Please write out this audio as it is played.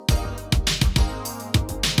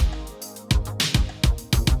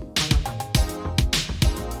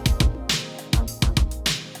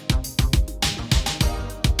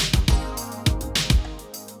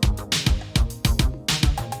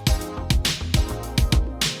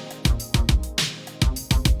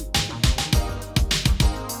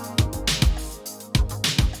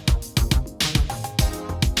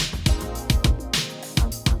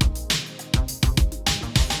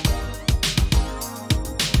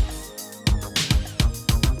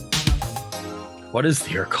What is the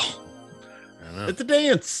Urkel? I don't know. It's a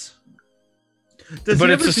dance. Does But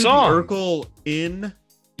he it's ever a do song. the Urkel in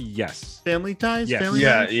Yes. Family Ties? Yes. Family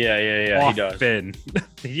Yeah, Ties? yeah. He does. Often.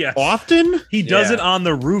 Yes. Often? He does Yeah. it on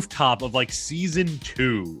the rooftop of like season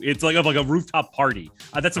 2. It's like a rooftop party.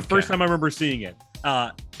 That's the first time I remember seeing it.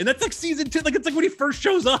 And that's like season 2. Like it's like when he first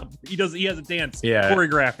shows up. He has a dance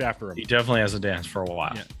choreographed after him. He definitely has a dance for a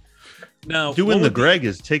while. Yeah. Now Doing the Greg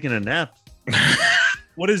is taking a nap.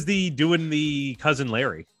 what is doing the cousin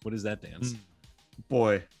Larry? What is that dance?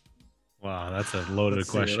 Boy. Wow, that's a loaded Let's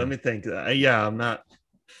see, question. let me think.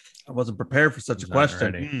 I wasn't prepared for such a not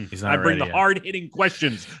question. ready. He's not I bring ready the yet. hardhitting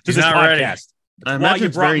questions to He's this not ready. podcast. I Why imagine you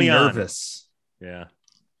it's brought very me on. nervous. Yeah.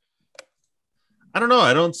 I don't know.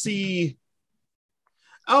 I don't see.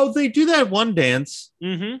 Oh, they do that one dance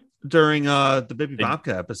during the Baby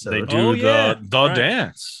Bobka episode. They do Oh, yeah. the Right.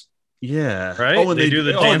 dance. Yeah. Right? Oh, and They do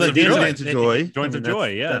the Dance of Joy. Dance of Joy. Dance of Joy,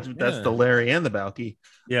 yeah. That's the Larry and the Balky.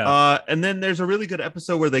 Yeah. And then there's a really good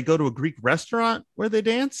episode where they go to a Greek restaurant where they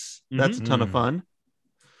dance. That's a ton of fun.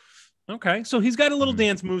 Okay. So he's got a little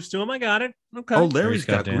dance moves to him. I got it. Okay. Oh, Larry's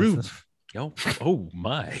got groove. Yo. Oh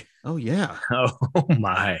my. Oh, yeah. Oh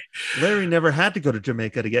my. Larry never had to go to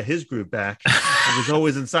Jamaica to get his groove back. It was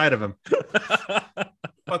always inside of him.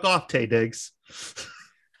 Fuck off, Tay Diggs.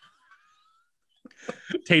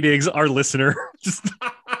 Tay Diggs, our listener, just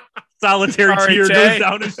solitary Sorry, tear Tay. goes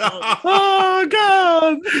down his shoulder. Oh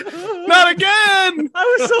God. Not again.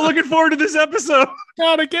 I was so looking forward to this episode.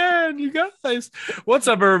 Not again, you guys. What's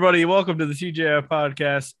up, everybody? Welcome to the TGIF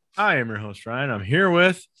podcast. I am your host, Ryan. I'm here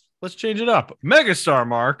with, let's change it up, Megastar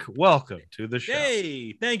Mark. Welcome to the show.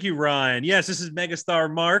 Hey, thank you, Ryan. Yes, this is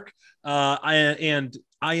Megastar Mark.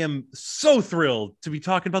 I am so thrilled to be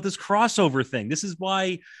talking about this crossover thing. This is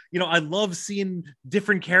why, I love seeing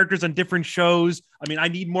different characters on different shows. I mean, I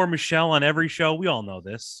need more Michelle on every show. We all know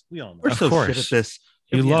this. We're so course. shit at this.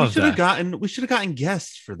 You love we should have that. we should have gotten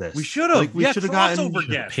guests for this. We should have. We should have gotten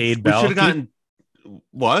guests. Paid We Balky. should have gotten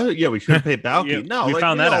what? Yeah, we should have paid Balky. Yeah, no, we like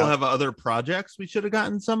found we that all out. have other projects. We should have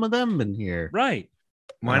gotten some of them in here. Right.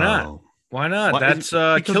 Why not? Oh. Why not? Why- That's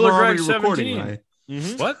because Killer we're Greg already recording, 17. right?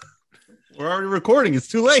 Mhm. What? We're already recording. It's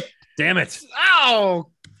too late. Damn it.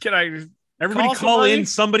 Ow! Can I? Everybody Call call somebody? in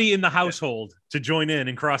somebody in the household to join in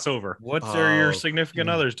and cross over. What are your Oh, significant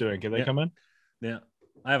yeah. others doing? Can they Yeah. come in? Yeah.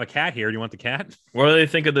 I have a cat here. Do you want the cat? What do they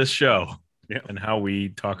think of this show? Yeah. And how we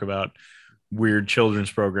talk about weird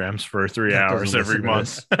children's programs for 3 Cat hours doesn't every listen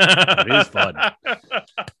month? to It is fun.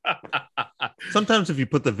 Sometimes if you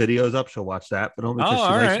put the videos up, she'll watch that, but only because Oh, she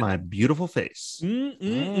all likes right. my beautiful face.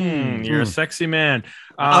 You're a sexy man.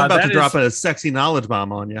 I'm about that to drop is- a sexy knowledge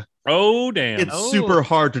bomb on you. Oh, damn. It's super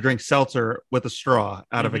hard to drink seltzer with a straw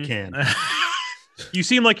out of a can. You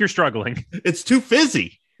seem like you're struggling. It's too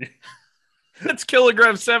fizzy. That's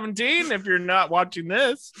Kilogram 17 if you're not watching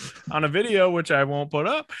this on a video, which I won't put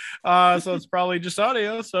up. So it's probably just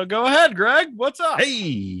audio. So go ahead, Greg. What's up?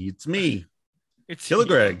 Hey, it's me, It's Killer you.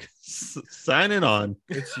 Greg, signing on.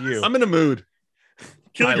 It's you. I'm in a mood.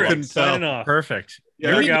 Killer I Greg, couldn't tell. signing off. Perfect.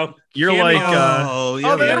 There we go. You're Cameo. like, oh,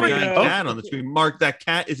 yeah, there we we got a go. cat on the screen. Mark, that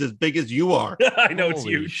cat is as big as you are. I know it's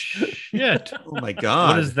holy huge. shit. Oh my god.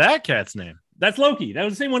 What is that cat's name? That's Loki. That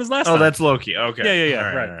was the same one as last Oh, time. that's Loki. Okay. Yeah. All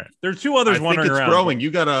right, Right. all right. There's two others I think wandering it's around. growing.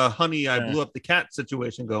 You got a honey, I Yeah. blew up the cat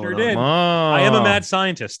situation going Sure on. did. Oh. I am a mad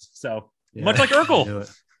scientist. So Yeah, much like I Urkel. knew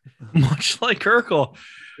it. Much like Urkel.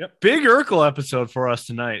 Yep. Big Urkel episode for us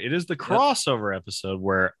tonight. It is the crossover episode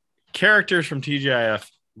where characters from TGIF,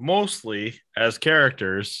 mostly as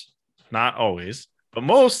characters, not always, but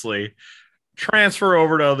mostly transfer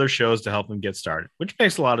over to other shows to help them get started, which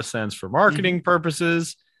makes a lot of sense for marketing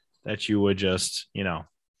purposes. That you would just,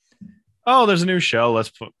 oh, there's a new show.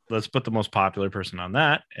 Let's put the most popular person on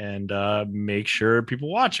that and make sure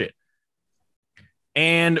people watch it.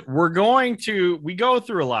 And we go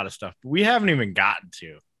through a lot of stuff, but we haven't even gotten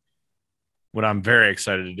to what I'm very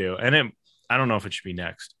excited to do. And I don't know if it should be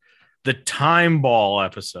next. The Time Ball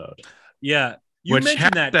episode. Yeah. You which mentioned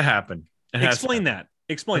had that. to happen. It has to Explain happen.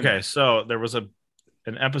 that. Explain Okay, that. so there was an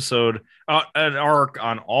episode, an arc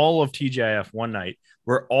on all of TGIF one night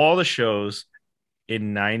where all the shows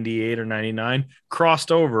in 98 or 99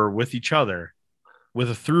 crossed over with each other with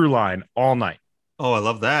a through line all night. Oh, I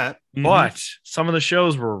love that. But some of the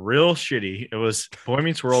shows were real shitty. It was Boy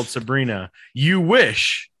Meets World, Sabrina, You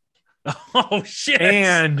Wish, Oh, shit.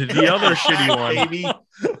 and the other shitty one. Baby.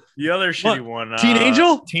 The other shitty one. Teen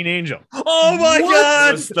Angel? Teen Angel. Oh, my It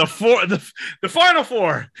God. was the final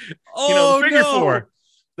four. Oh, the figure no. four.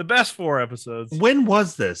 The best 4 episodes. When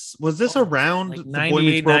was this? Was this around like the Boy 98,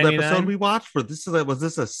 Meets World 99? episode we watched? Was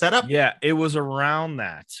this a setup? Yeah, it was around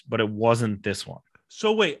that, but it wasn't this one.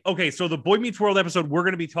 So wait, okay, so the Boy Meets World episode we're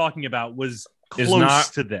going to be talking about was close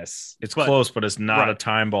to this. It's close, but it's not a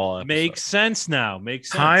time ball episode. Makes sense now. Makes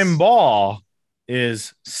sense. Time ball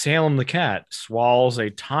is Salem the cat swallows a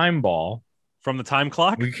time ball from the time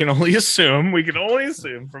clock. We can only assume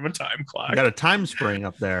from a time clock. I got a time spring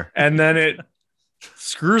up there. And then it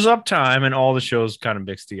screws up time and all the shows kind of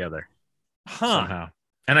mix together somehow.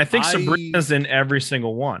 And I think Sabrina's in every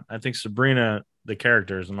single one. I think Sabrina, the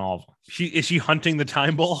character, is in all of them. Is she hunting the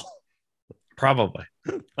time ball? Probably.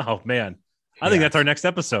 Oh, man. I think that's our next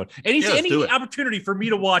episode. Any opportunity for me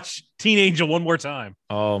to watch Teen Angel one more time.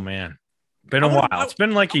 Oh, man. Been a while. It's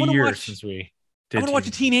been like a year since we did. I want to watch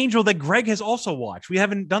a Teen Angel that Greg has also watched. We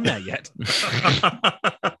haven't done that yet.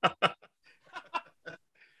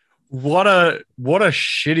 What a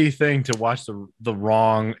shitty thing to watch the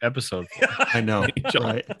wrong episode for. I know.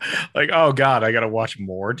 Right? Like, oh God, I gotta watch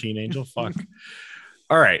more Teen Angel. Fuck.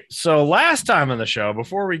 All right. So last time on the show,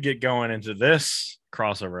 before we get going into this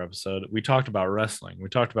crossover episode, we talked about wrestling. We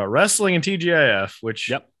talked about wrestling and TGIF, which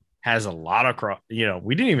has a lot of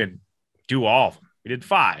we didn't even do all of them. We did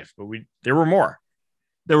 5, but there were more.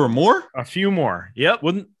 There were more? A few more. Yep.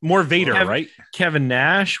 Wasn't more Vader, right? Kevin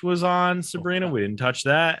Nash was on Sabrina. We didn't touch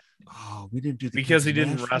that. Oh, we didn't do that because he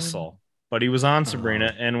didn't wrestle, but he was on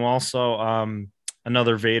Sabrina, and also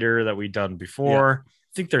another Vader that we've done before.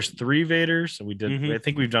 I think there's 3 Vaders, so we did. I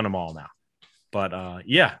think we've done them all now. But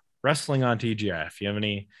wrestling on TGIF. You have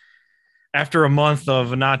any? After a month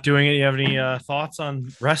of not doing it, you have any thoughts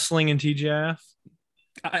on wrestling in TGIF?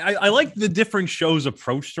 I like the different shows'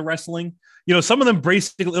 approach to wrestling. Some of them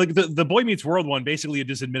basically, like the Boy Meets World one, basically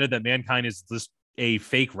just admitted that Mankind is this a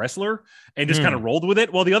fake wrestler and just kind of rolled with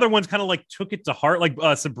it, while the other ones kind of like took it to heart. Like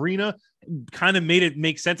Sabrina kind of made it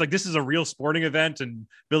make sense. Like, this is a real sporting event, and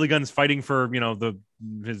Billy Gunn's fighting for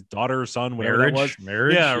his daughter or son, whatever that was.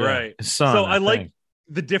 Marriage, yeah, right. Son, so I like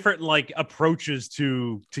the different like approaches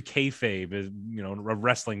to kayfabe,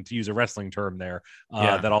 wrestling, to use a wrestling term there.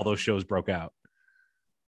 That all those shows broke out.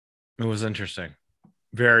 It was interesting.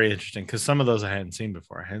 Very interesting, because some of those I hadn't seen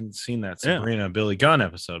before. I hadn't seen that Sabrina Billy Gunn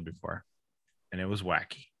episode before, and it was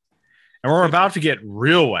wacky. And we're about to get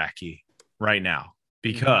real wacky right now,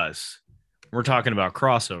 because we're talking about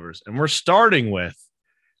crossovers, and we're starting with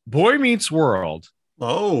Boy Meets World.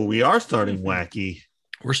 Oh, we are starting wacky.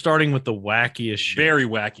 We're starting with the wackiest shit. Very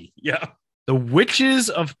wacky. Yeah. The Witches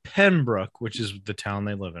of Pembrook, which is the town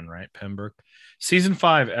they live in, right? Pembrook. Season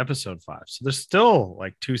 5, episode 5. So there's still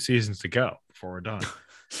like 2 seasons to go before we're done.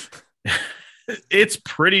 It's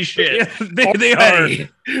pretty shit. Yeah, they are.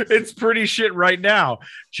 It's pretty shit right now.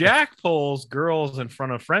 Jack puts girls in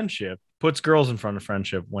front of friendship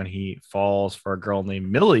when he falls for a girl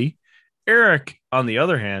named Millie. Eric, on the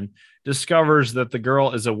other hand, discovers that the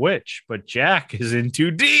girl is a witch, but Jack is in too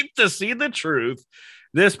deep to see the truth.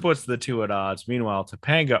 This puts the two at odds. Meanwhile,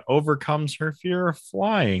 Topanga overcomes her fear of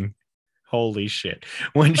flying. Holy shit.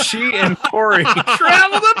 When she and Tori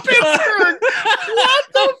travel to Pittsburgh. What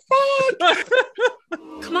the fuck?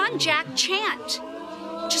 Come on, Jack, chant.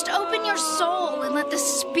 Just open your soul and let the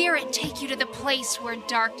spirit take you to the place where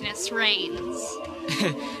darkness reigns.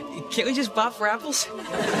 Can't we just bop for apples?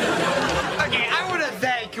 Okay, I want to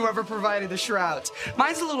thank whoever provided the shrouds.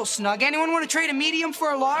 Mine's a little snug. Anyone want to trade a medium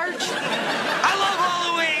for a large? I love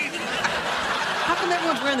Halloween! How come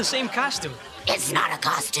everyone's wearing the same costume? It's not a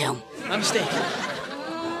costume. My mistake. Can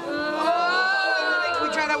we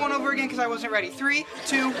try that one over again? Because I wasn't ready. 3,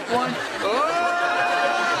 2, 1. Oh!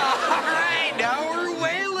 All right, now we're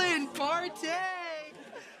wailing. Party!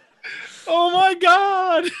 Oh my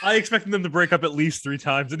God. I expected them to break up at least 3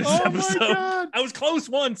 times in this episode. My God. I was close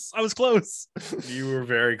once. I was close. You were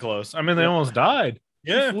very close. I mean, they almost died.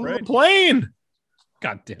 Yeah, flew right. the plane.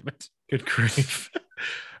 God damn it. Good grief.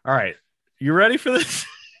 All right. You ready for this?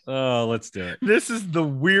 Oh, let's do it. This is the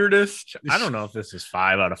weirdest. I don't know if this is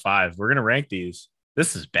 5 out of 5. We're going to rank these.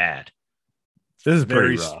 This is bad. This is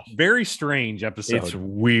very pretty rough. Very strange episode. It's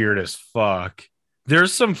weird as fuck.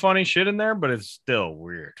 There's some funny shit in there, but it's still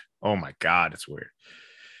weird. Oh my God, it's weird.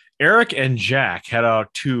 Eric and Jack head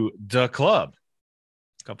out to the club.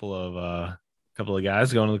 A couple of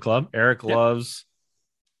guys going to the club. Eric loves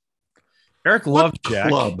Jack.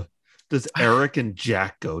 Club does Eric and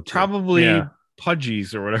Jack go to? Probably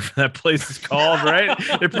Pudgy's or whatever that place is called, right?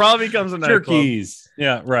 It probably becomes a nightclub. Turkeys.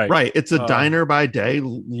 Yeah, right. Right. It's a diner by day,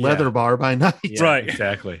 leather bar by night. Yeah, right.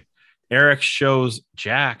 Exactly. Eric shows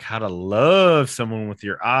Jack how to love someone with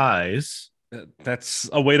your eyes. That's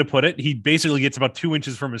a way to put it. He basically gets about 2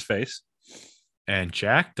 inches from his face. And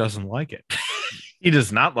Jack doesn't like it. He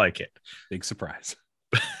does not like it. Big surprise.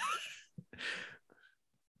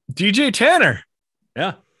 DJ Tanner.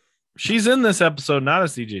 Yeah. She's in this episode not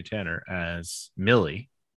as DJ Tanner, as Millie.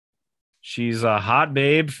 She's a hot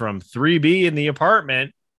babe from 3B in the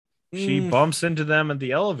apartment. She bumps into them at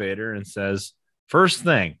the elevator and says, first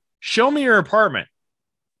thing, show me your apartment.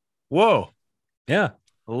 Whoa. Yeah.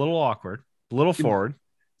 A little awkward, a little forward.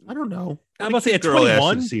 I don't know. I'm about to say at Girl asks you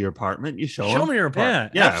 21. to see your apartment. You show Show them. me your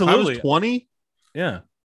apartment. Yeah, If I absolutely. was 20. Yeah.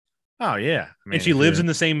 Oh, yeah. I mean, And she lives in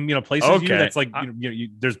the same, place as you. Okay. That's like,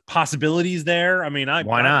 there's possibilities there. I mean,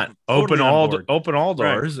 why not totally open on board. all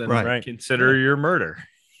doors and Right. consider your murder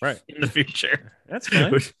Right. in the future. That's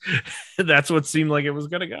fine. That's what seemed like it was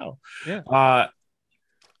going to go. Yeah. I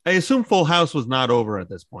assume Full House was not over at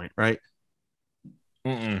this point, right?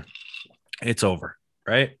 It's over,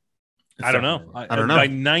 right? It's I don't know. definitely over. I don't know. By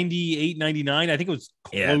 98, 99, I think it was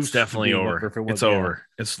close. Yeah, it's definitely to being over. if it was, It's yeah. over.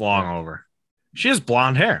 It's long over. She has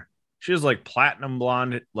blonde hair. She has like platinum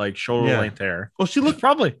blonde, like shoulder length hair. Well, she She's looked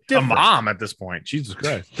probably different. a mom at this point. Jesus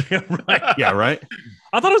Christ. Right. yeah, right.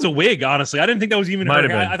 I thought it was a wig, honestly. I didn't think that was even Might her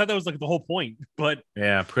have hair. been. I thought that was like the whole point. But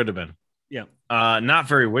Yeah, could have been. Yeah. Not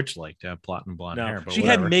very witch-like to have platinum blonde no, hair. But she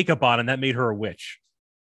whatever. had makeup on, and that made her a witch.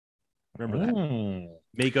 Remember that? Ooh.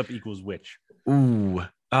 Makeup equals witch. Ooh.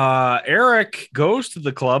 Eric goes to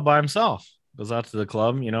the club by himself. Goes out to the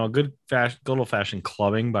club. A good old fashioned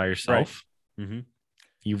clubbing by yourself. Right. Mm-hmm.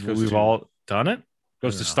 We've all done it.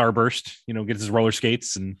 Goes to Starburst, gets his roller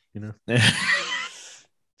skates, and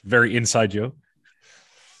very inside joke.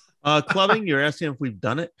 Clubbing, you're asking if we've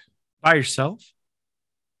done it? By yourself.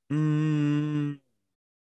 Mm,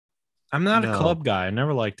 I'm not a No. club guy. I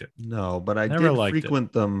never liked it. no, but I Never did liked it.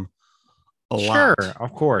 frequent them a Sure, lot.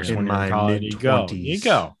 of course. in When you're my in college, you go.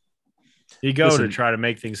 mid-20s. You go Listen, to try to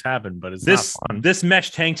make things happen, but it's This not fun. this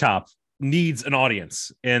mesh tank top needs an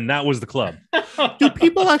audience, and that was the club. Do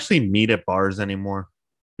people actually meet at bars anymore?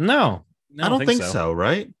 No, I don't think so,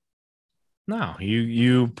 right? no.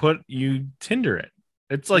 You Tinder it.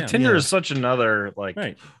 It's like Yeah. Tinder Yeah. is such another like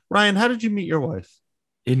Right. Ryan, how did you meet your wife?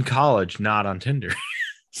 in college, not on Tinder.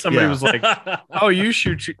 Somebody Yeah. was like, "Oh, you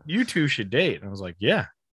two should date," and I was like, "Yeah,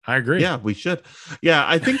 I agree." Yeah, we should. Yeah,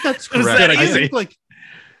 I think that's Is correct. that I easy? think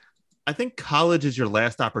I think college is your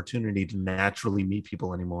last opportunity to naturally meet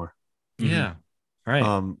people anymore. yeah, right.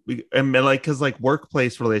 Because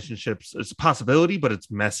workplace relationships, it's a possibility, but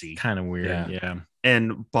it's messy. Kind of weird. Yeah. Yeah,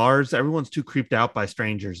 And bars, everyone's too creeped out by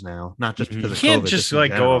strangers now, not just Mhm. because you of can't COVID, just in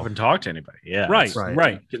like go general. up and talk to anybody. Yeah, Right, it's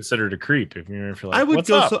right. considered a creep if you're like, I would "What's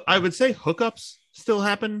go. up?" So I would say hookups still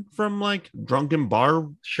happen from like drunken bar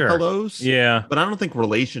Sure. hellos. Yeah. But I don't think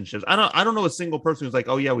relationships. I don't know a single person who's like,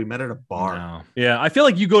 oh yeah, we met at a bar. No. Yeah. I feel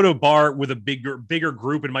like you go to a bar with a bigger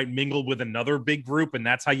group and might mingle with another big group, and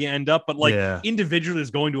that's how you end up. But like Yeah. individually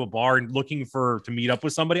is going to a bar and looking to meet up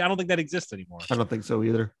with somebody. I don't think that exists anymore. I don't think so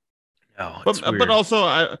either. No, it's But weird.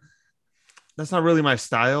 also that's not really my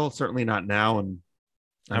style. Certainly not now. And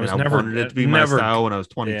I was mean, never- I wanted it to be my never- style when I was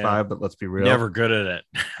 25. But let's be real. never good at it.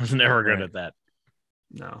 I was never good Right. at that.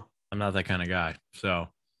 No. I'm not that kind of guy. So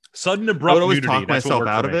Sudden I abrupt would always nudity. talk That's what myself worked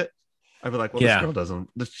out for of me. it. I'd be like, well, Yeah. this girl doesn't.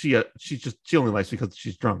 She only likes because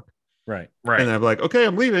she's drunk. Right. right, And then I'd be like, okay,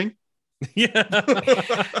 I'm leaving. Yeah.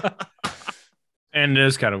 and it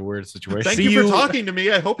is kind of a weird situation. Thank See you for you- talking to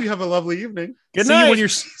me. I hope you have a lovely evening. Good see night.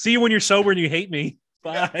 you when you're sober and you hate me.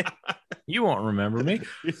 Bye. You won't remember me.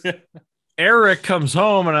 Eric comes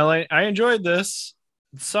home, and I enjoyed this.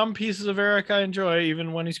 Some pieces of Eric I enjoy,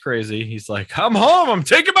 even when he's crazy. He's like, "I'm home. I'm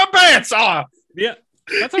taking my pants off." Yeah.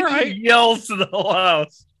 That's all right. He yells to the whole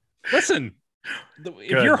house. Listen, if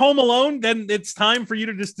Good. you're home alone, then it's time for you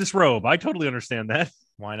to just disrobe. I totally understand that.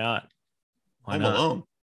 Why not? Why I'm not? alone.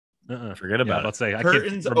 Forget about it. Let's say I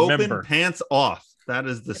Curtains can't open, remember. pants off. That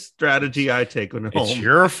is the strategy I take when I'm It's home.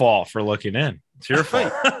 your fault for looking in. It's your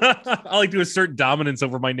fault. I like to assert dominance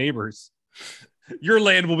over my neighbors. Your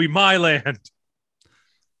land will be my land.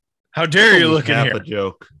 How dare you Only look in half here? a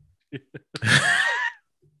joke.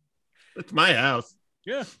 It's my house.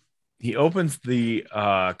 Yeah. He opens the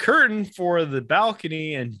curtain for the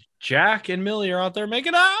balcony, and Jack and Millie are out there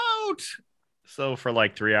making out. So for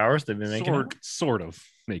like 3 hours, they've been making out. Sort of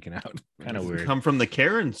making out. Kind of weird. Come from the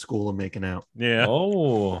Karen school of making out. Yeah.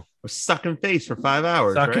 Oh, We're sucking face for 5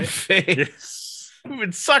 hours, sucking right? face. We've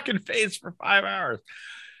been sucking face for 5 hours.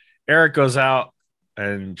 Eric goes out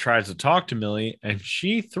and tries to talk to Millie, and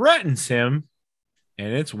she threatens him,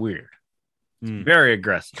 and it's weird. It's Hmm. very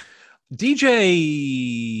aggressive.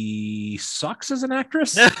 DJ sucks as an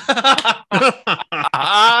actress.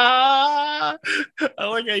 I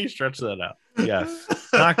like how you stretch that out. Yes,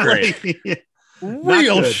 not great.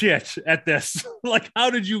 Real good. shit at this. Like, how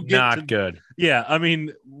did you get Not to... good. Yeah, I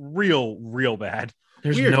mean, real bad.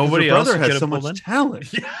 There's Weird, 'cause nobody your else brother who has could so have pulled much in.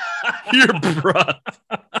 talent. Your brother.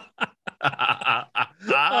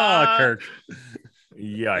 Kirk.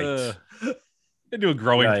 Yikes. They do a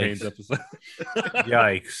growing pains episode.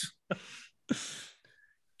 Yikes.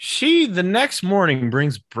 She, the next morning,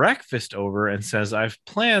 brings breakfast over and says, I've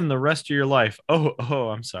planned the rest of your life. Oh,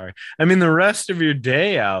 I'm sorry. I mean, the rest of your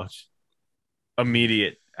day out.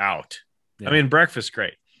 Immediate out. Yeah. I mean, breakfast,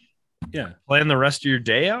 great. Yeah. Plan the rest of your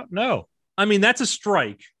day out? No. I mean, that's a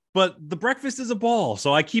strike, but the breakfast is a ball.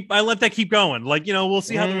 So I let that keep going. Like, we'll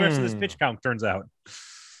see how the rest of this pitch count turns out.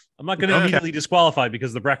 I'm not going to immediately disqualify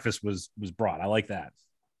because the breakfast was brought. I like that.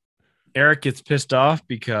 Eric gets pissed off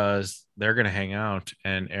because they're going to hang out.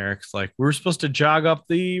 And Eric's like, we were supposed to jog up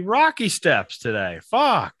the rocky steps today.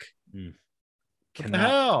 Fuck. What the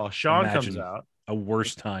hell? Sean comes out. A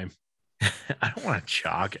worse time. I don't want to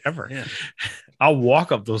jog ever. Yeah. I'll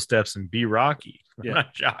walk up those steps and be rocky. I'm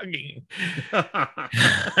not jogging.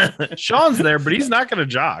 Sean's there, but he's not going to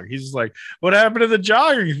jog. He's just like, what happened to the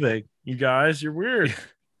jogging thing? You guys, you're weird.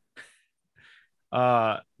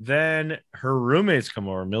 Then her roommates come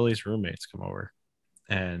over. Millie's roommates come over.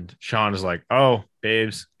 And Sean is like, oh,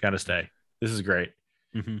 babes, got to stay. This is great.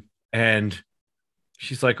 Mm-hmm. And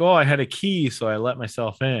she's like, oh, I had a key, so I let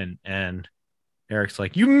myself in. And Eric's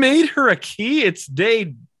like, you made her a key? It's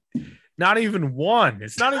day not even 1.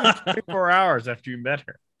 It's not even 24 hours after you met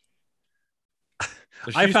her.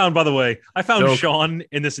 So I found Sean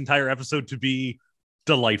in this entire episode to be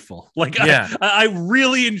delightful. Like, yeah. I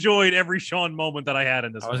really enjoyed every Sean moment that I had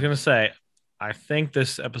in this. I was going to say, I think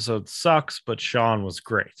this episode sucks, but Sean was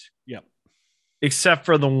great. Yep. Except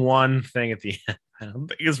for the one thing at the end. I don't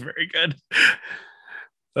think it's very good.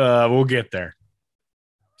 We'll get there.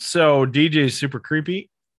 So DJ is super creepy.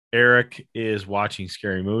 Eric is watching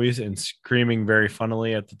scary movies and screaming very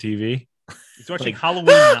funnily at the TV. He's watching Halloween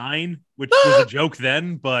 9, which was a joke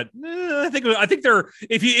then, but I think they're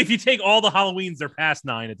if you take all the Halloweens, they're past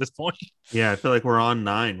 9 at this point. Yeah, I feel like we're on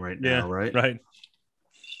 9 right now, right? Right.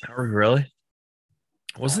 Are we really?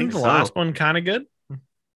 Wasn't the last one kind of good? Is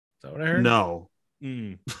that what I heard? No.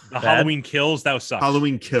 The Halloween Kills, that was sucked.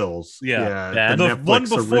 Halloween Kills. Yeah. The Netflix one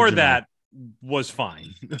before original. That was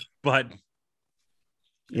fine, but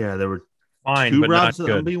yeah, there were fine, 2 but Rob not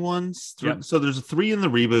Zombie good. Ones. So there's 3 in the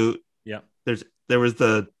reboot. Yeah. There was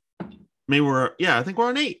the I think we're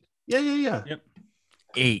on 8. Yeah. Yep.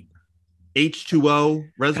 8. H2O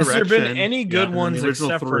Resurrection. Has there been any good ones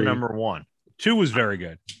except 3. for number 1? 2 was very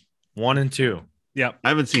good. 1 and 2. Yeah. I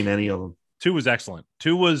haven't seen any of them. 2 was excellent.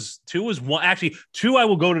 2 was one. Actually, 2 I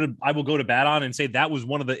will go to bat on and say that was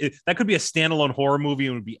one of that could be a standalone horror movie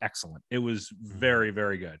and would be excellent. It was very,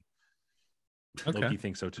 very good. Okay. Loki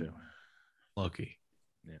thinks so too. Loki.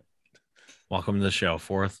 Yeah. Welcome to the show.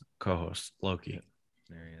 4th co-host, Loki. Yeah.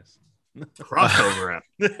 There he is. Crossover app.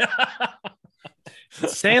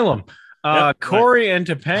 Salem. Corey and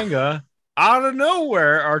Topanga out of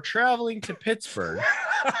nowhere are traveling to Pittsburgh.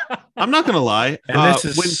 I'm not gonna lie. And this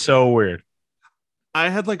is so weird. I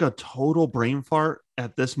had like a total brain fart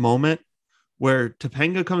at this moment where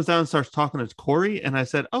Topanga comes down and starts talking to Corey, and I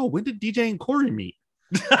said, "Oh, when did DJ and Corey meet?"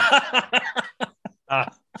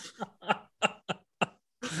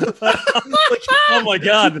 Oh my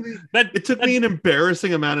god! It took me an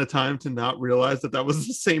embarrassing amount of time to not realize that was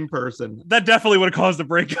the same person. That definitely would have caused a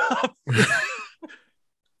breakup.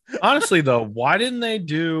 Honestly, though, why didn't they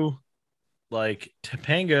do like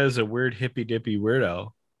Topanga is a weird hippy dippy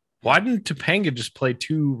weirdo? Why didn't Topanga just play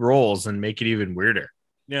 2 roles and make it even weirder?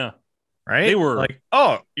 Yeah, right. They were like,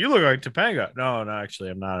 "Oh, you look like Topanga." No,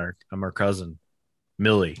 actually, I'm not her. I'm her cousin,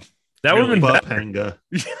 Millie. That would have been Topanga.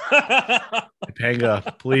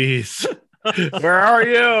 Topanga, please. Where are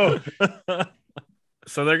you?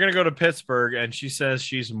 So they're gonna go to Pittsburgh, and she says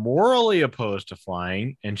she's morally opposed to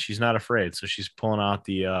flying, and she's not afraid. So she's pulling out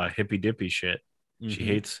the hippy dippy shit. Mm-hmm. She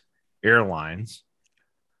hates airlines.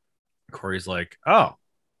 Corey's like, "Oh,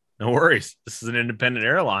 no worries. This is an independent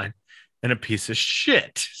airline and a piece of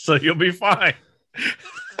shit, so you'll be fine."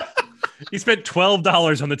 He spent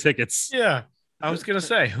 $12 on the tickets. Yeah, I was gonna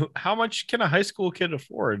say, how much can a high school kid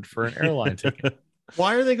afford for an airline ticket?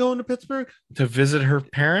 Why are they going to Pittsburgh? To visit her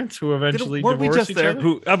parents, who eventually divorced each other?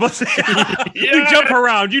 We jump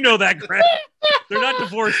around. You know that, Greg. They're not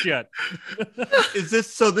divorced yet.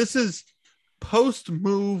 This is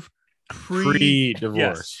post-move,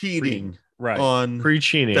 pre-divorce, cheating, right? On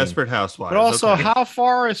pre-cheating, Desperate Housewives. But also, how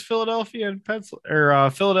far is Philadelphia and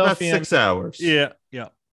Philadelphia? That's 6 hours. Yeah.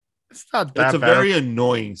 It's not that It's a bad. very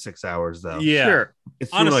annoying 6 hours, though. Yeah, sure. It's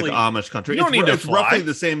honestly like Amish country. You don't need to it's fly. roughly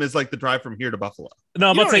the same as like the drive from here to Buffalo. No,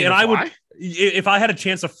 I'm not saying, and I would, if I had a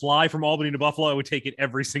chance to fly from Albany to Buffalo, I would take it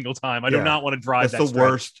every single time. I do not want to drive. That's the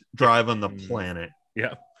worst drive on the planet.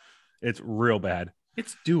 Yeah, it's real bad.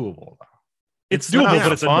 It's doable though. It's doable,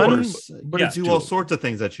 but it's fun. But Yeah, it's do all sorts of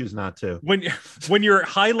things I choose not to. When your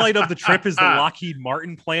highlight of the trip is the Lockheed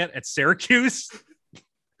Martin plant at Syracuse,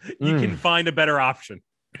 you can find a better option.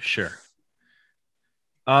 Sure.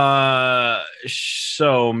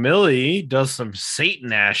 So Millie does some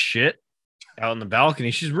Satan ass shit out on the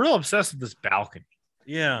balcony. She's real obsessed with this balcony.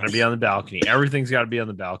 Yeah. Gotta be on the balcony. Everything's got to be on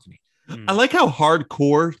the balcony. I like how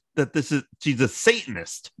hardcore that this is. She's a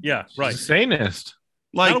Satanist. Yeah, right. She's a Satanist.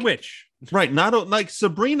 Like Not a witch. Right. Not like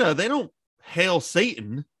Sabrina. They don't hail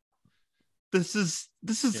Satan. This is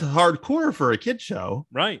hardcore for a kid show.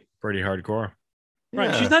 Right. Pretty hardcore. Right.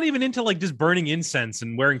 Yeah. She's not even into like just burning incense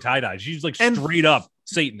and wearing tie-dye. She's like straight up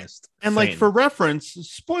Satanist. And like for reference,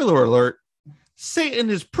 spoiler alert, Satan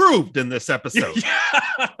is proved in this episode.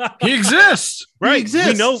 He exists. Right. He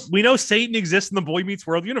exists. We know Satan exists in the Boy Meets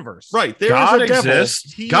World universe. Right. There God is a devil.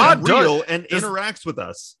 exists. He God is real does. and interacts with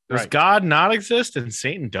us. Does God not exist and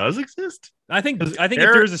Satan does exist? I think if Eric-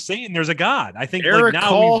 there's a Satan, there's a God. I think Eric like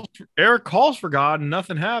now calls for God and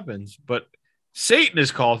nothing happens, but Satan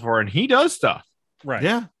is called for and he does stuff. right.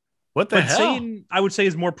 Yeah. What the But hell? Satan, I would say,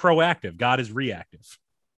 is more proactive. God is reactive.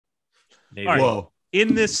 Maybe. All right. Whoa.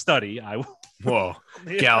 In this study, Whoa.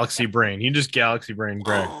 Galaxy brain. You just galaxy brain,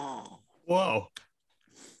 Greg. Whoa.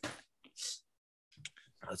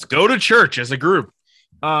 Let's go to church as a group.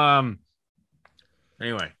 Anyway,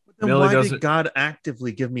 Then Millie why does did it. God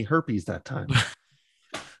actively give me herpes that time?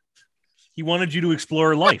 he wanted you to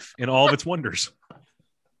explore life in all of its wonders.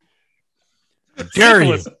 Dare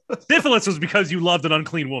you? Syphilis was because you loved an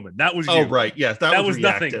unclean woman. That was you. Oh, right. Yes. That was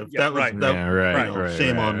nothing. reactive. Yeah, that was right. that, Yeah, right, you know, right,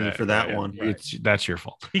 shame right, on me right, for that right, one. right. That's your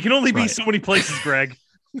fault. He can only be Right. so many places, Greg.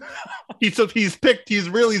 He's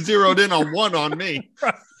really zeroed in on one on me.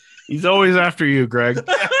 He's always after you, Greg.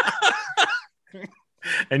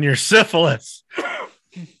 And your syphilis.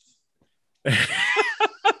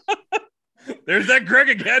 There's that Greg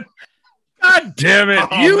again. God damn it.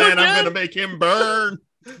 Oh, you man, again? I'm gonna make him burn.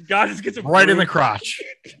 God just gets a Right in the crotch.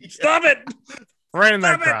 Stop it. Right in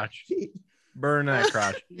that Stop it. crotch. Burn that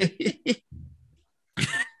crotch.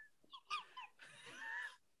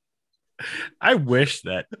 I wish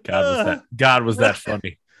that God was that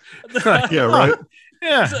funny. Yeah, right.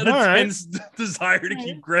 Yeah. It's an All right. intense desire to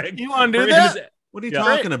keep Greg. You want to do in that? his- What are you Yeah.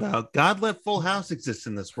 talking about? God let Full House exist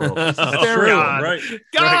in this world. This is Oh, stereo. God. Right.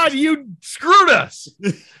 God, you screwed us.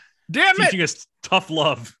 Damn it. Teaching us tough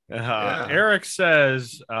love. Eric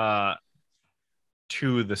says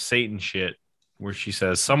to the Satan shit where she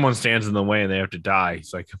says someone stands in the way and they have to die.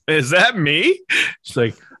 He's like, is that me? She's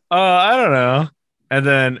like, I don't know. And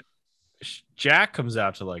then Jack comes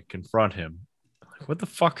out to like confront him. Like, what the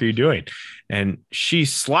fuck are you doing? And she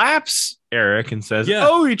slaps Eric and says,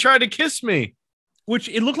 oh, he tried to kiss me. Which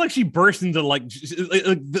it looked like she burst into like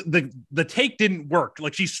the take didn't work.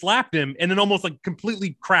 Like she slapped him and then almost like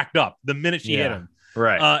completely cracked up the minute she hit him.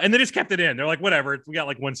 Right. And they just kept it in. They're like, whatever. We got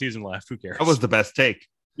like one season left. Who cares? That was the best take.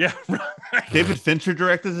 Yeah. David Fincher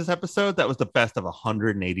directed this episode. That was the best of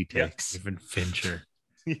 180 takes. David Fincher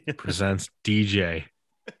presents DJ.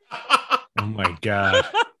 Oh my God.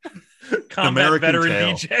 Combat American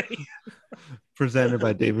veteran Tale. DJ. Presented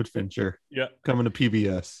by David Fincher. Yeah. Coming to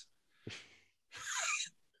PBS.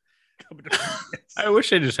 I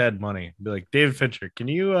wish I just had money. Be like, David Fincher, can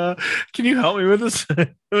you help me with this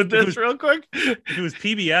real quick? If it was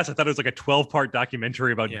PBS, I thought it was like a 12-part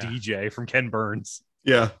documentary about Yeah. DJ from Ken Burns.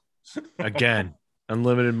 Yeah. Again,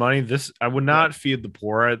 unlimited money. This I would not feed the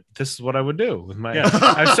poor. This is what I would do with my. Yeah.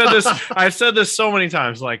 I've said this so many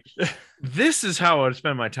times. Like, this is how I would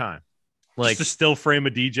spend my time. Like, Just a still frame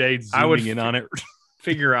of DJ zooming I would in on it.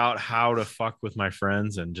 figure out how to fuck with my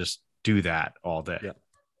friends and just do that all day. Yeah.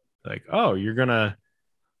 Like, oh, you're gonna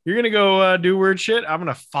go do weird shit. I'm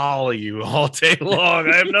gonna follow you all day long.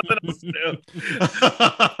 I have nothing else to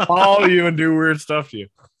do. Follow you and do weird stuff to you.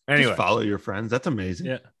 Anyway, Just follow your friends. That's amazing.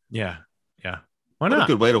 Yeah. yeah. Why What a not?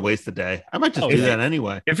 good way to waste the day. I might just Oh, do yeah. that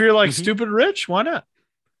anyway. If you're like Mhm. stupid rich, why not?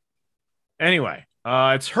 Anyway,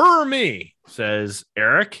 it's her or me, says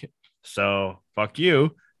Eric. So fuck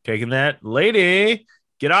you. Taking that lady.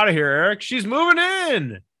 Get out of here, Eric. She's moving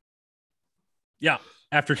in. Yeah.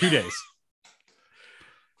 After 2 days.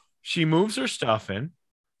 She moves her stuff in,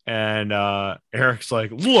 and Eric's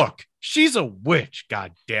like, look, she's a witch.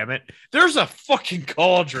 God damn it. There's a fucking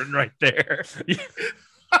cauldron right there.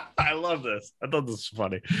 I love this. I thought this was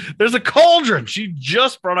funny. There's a cauldron. She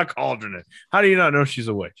just brought a cauldron in. How do you not know she's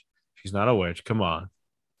a witch? She's not a witch. Come on.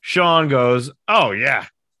 Sean goes, oh, yeah,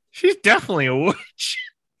 she's definitely a witch.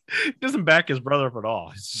 He doesn't back his brother up at all.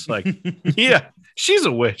 He's just like, yeah, she's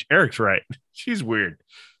a witch. Eric's right. She's weird.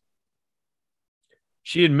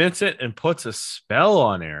 She admits it and puts a spell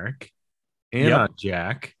on Eric. and on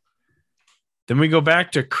Jack. Then we go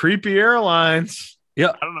back to Creepy Airlines. Yeah.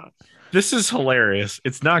 I don't know. This is hilarious.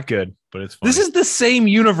 It's not good, but it's funny. This is the same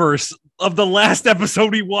universe of the last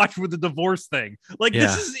episode we watched with the divorce thing. Like,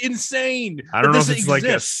 this is insane. I don't know if it's like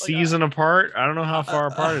a season apart. I don't know how far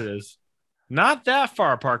apart it is. Not that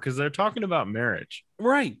far apart because they're talking about marriage.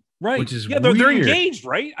 Right. Which is they're engaged,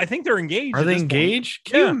 right? I think they're engaged. Are they engaged?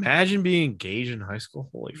 Can you imagine being engaged in high school?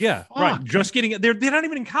 Holy fuck. Right. Just getting they're not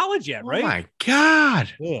even in college yet, right? Oh my God.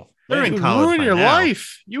 Yeah. They're in You college. ruin by your now.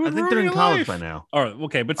 life. You would I think ruin they're in your college life. by now. All right,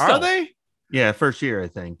 okay, but still. Are they? Yeah, first year, I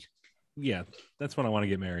think. Yeah, that's when I want to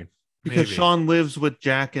get married. Because Maybe. Sean lives with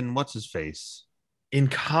Jack and what's his face? In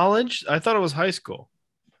college? I thought it was high school.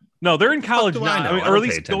 No, they're in college do now. I know? I mean, I or don't at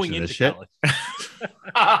pay least going attention to into this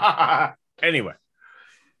shit. college. Anyway,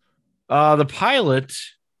 the pilot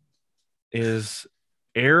is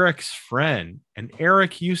Eric's friend, and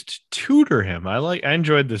Eric used to tutor him. I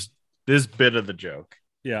enjoyed this bit of the joke.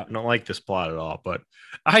 Yeah. I don't like this plot at all, but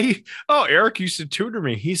Eric used to tutor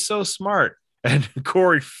me. He's so smart. And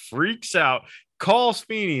Corey freaks out, calls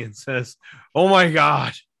Feeney and says, "Oh my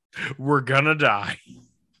God, we're gonna die.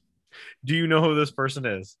 Do you know who this person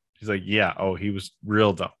is?" He's like, "Yeah." "Oh, he was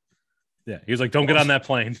real dumb." Yeah. He was like, "Don't get on that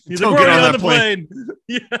plane." He's Don't like, "We're get on on that the plane."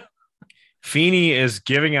 Yeah. Feeney is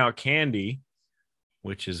giving out candy,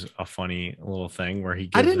 which is a funny little thing where he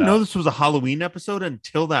gives I didn't out- know this was a Halloween episode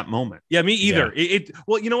until that moment. Yeah, me either.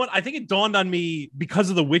 Well, you know what? I think it dawned on me because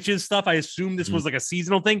of the witches stuff. I assumed this was like a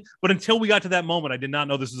seasonal thing, but until we got to that moment, I did not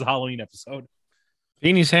know this was a Halloween episode.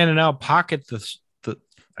 Feeney's handing out pocket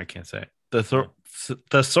I can't say it. The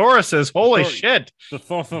thesauruses. Holy shit.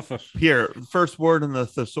 Here, first word in the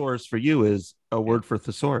thesaurus for you is a word for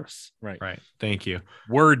thesaurus. Right. Thank you.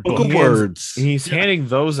 Word Book book. of words. He's handing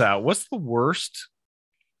those out. What's the worst?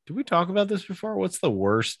 Did we talk about this before? What's the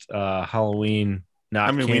worst Halloween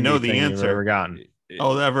we know the thing you've answer. ever gotten?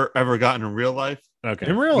 Oh, ever gotten in real life? Okay.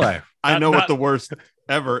 In real life. I know Not- what the worst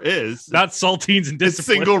ever is. Not saltines and It's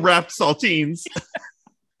discipline. single wrapped saltines.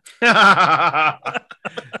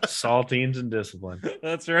 Saltines and discipline.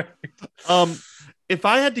 That's right. If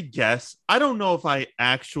I had to guess, I don't know if I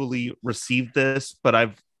actually received this, but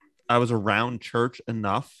I was around church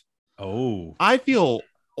enough. Oh. I feel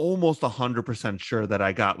almost 100% sure that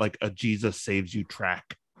I got like a Jesus Saves You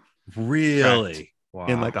track Really? Wow.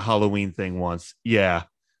 in like a Halloween thing once. Yeah.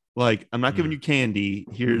 Like, I'm not giving you candy.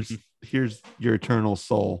 Here's your eternal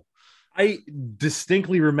soul. I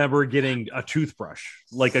distinctly remember getting a toothbrush,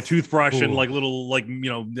 and like little,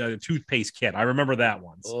 toothpaste kit. I remember that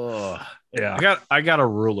once. Ugh. Yeah. I got a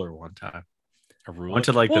ruler one time. A ruler. Went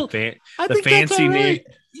to like I the think fancy that's all right.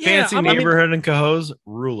 fancy neighborhood in Cohoes.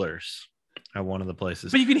 Rulers at one of the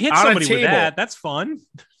places. But you can hit On a somebody with table. that. That's fun.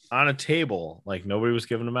 On a table, like nobody was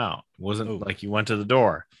giving them out. It wasn't like you went to the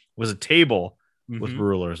door. It was a table with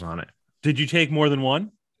rulers on it. Did you take more than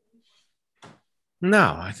one?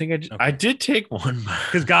 No, I think I did take one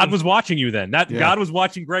Because God was watching you then. Yeah. God was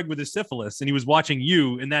watching Greg with his syphilis, and he was watching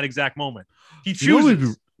you in that exact moment. He You know chooses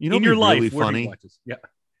what'd in your be life really where he funny? watches. Yeah.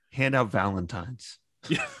 Hand out Valentines.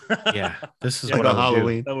 Yeah, this is Like what a I would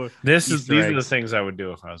Halloween. do. These Easter are the eggs. things I would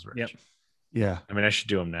do if I was rich. Yep. Yeah. I mean, I should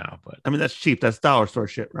do them now, but I mean, that's cheap. That's dollar store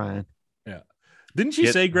shit, Ryan. Didn't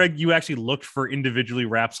you say, Greg, you actually looked for individually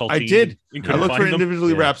wrapped saltines? I did. and I couldn't looked for find them?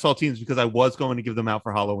 individually Yeah. wrapped saltines because I was going to give them out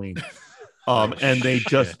for Halloween. And they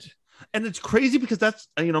just, and it's crazy because that's,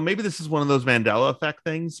 maybe this is one of those Mandela effect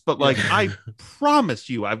things, but like, I promise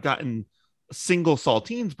you, I've gotten single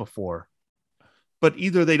saltines before, but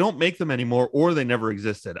either they don't make them anymore or they never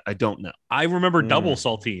existed. I don't know. I remember double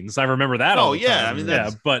saltines. I remember that. all the yeah, time. I mean,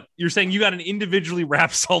 that's- but you're saying you got an individually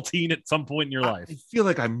wrapped saltine at some point in your life, I feel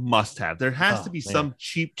like I must have. There has to be man. some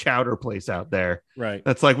cheap chowder place out there right?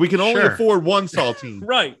 that's like, we can only Sure. afford one saltine.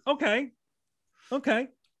 Right. Okay.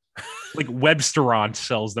 Like Websterant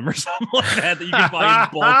sells them or something like that you can buy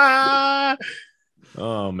in bulk.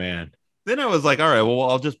 Oh man, Then I was like, all right, well,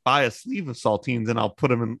 I'll just buy a sleeve of saltines and I'll put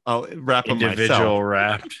them in, I'll wrap them individual myself.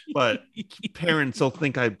 wrapped. But parents will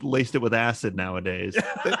think I laced it with acid nowadays.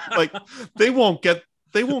 They won't get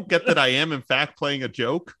that I am in fact playing a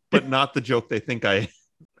joke, but not the joke they think I am.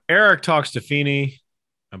 Eric talks to Feeney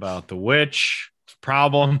about the witch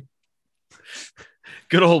problem.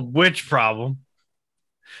 Good old witch problem.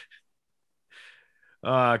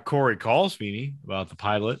 Corey calls Feeney about the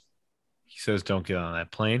pilot. He says, "Don't get on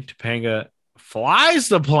that plane." Topanga flies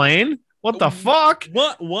the plane. What the fuck?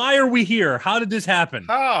 What? Why are we here? How did this happen?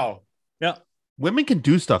 How? Yeah. Women can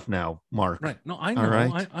do stuff now, Mark. Right. No, I know. All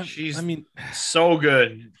right. I mean, So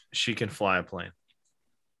good. She can fly a plane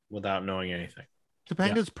without knowing anything.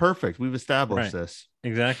 Topanga's perfect. We've established Right. this.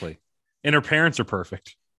 exactly. And her parents are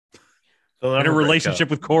perfect. They'll And never her break relationship up.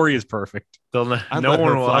 with Corey is perfect. They'll ne- I'd no let one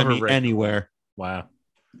her will fly ever me break up. anywhere. Wow.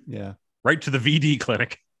 Yeah. Right to the VD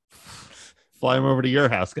clinic. Fly him over to your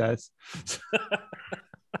house, guys.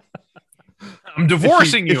 I'm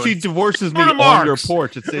divorcing If you. she divorces me Florida on your Marks.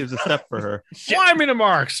 porch, it saves a step for her. Fly me to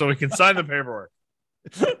Mark so we can sign the paperwork.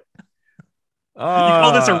 You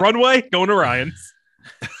call this a runway? Going to Ryan's.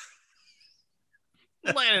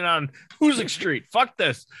 Landing on Hoosick Street. Fuck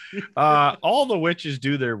this. All the witches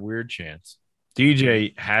do their weird chants.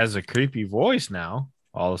 DJ has a creepy voice now.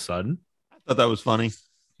 All of a sudden, I thought that was funny.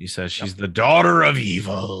 he says she's the daughter of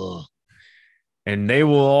evil, and they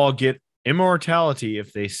will all get immortality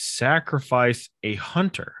if they sacrifice a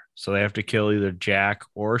hunter. So they have to kill either Jack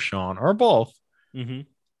or Sean or both. Mm-hmm.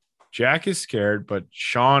 Jack is scared, but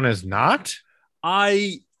Sean is not.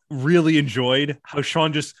 I really enjoyed how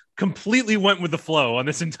Sean just completely went with the flow on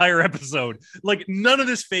this entire episode. Like none of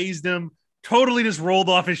this phased him. Totally just rolled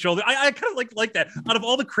off his shoulder. I kind of like that. Out of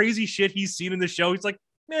all the crazy shit he's seen in the show, he's like,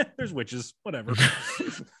 there's witches, whatever.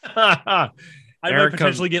 I might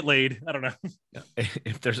potentially get laid. I don't know.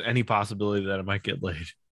 If there's any possibility that I might get laid,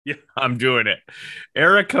 yeah, I'm doing it.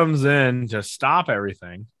 Eric comes in to stop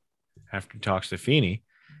everything after he talks to Feeney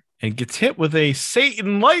and gets hit with a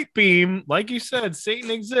Satan light beam. Like you said, Satan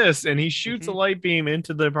exists, and he shoots a light beam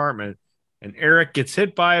into the apartment, and Eric gets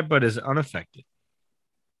hit by it but is unaffected.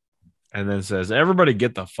 And then says, everybody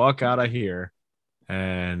get the fuck out of here.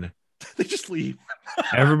 And they just leave.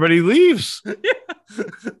 Everybody leaves. Yeah.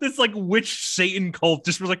 This like witch Satan cult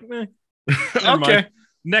just was like, okay.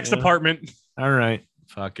 Next apartment. All right.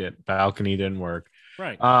 Fuck it. Balcony didn't work.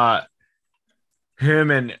 Right.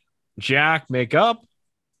 Him and Jack make up,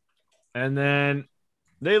 and then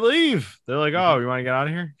they leave. They're like, oh, you want to get out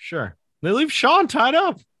of here? Sure. They leave Sean tied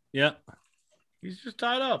up. Yeah. He's just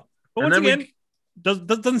tied up. But once again,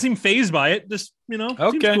 doesn't seem phased by it. Just,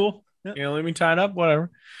 okay. Seems cool. Yeah. Leave me tied up,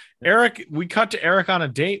 whatever. Eric, we cut to Eric on a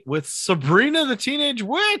date with Sabrina the Teenage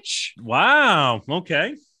Witch. Wow.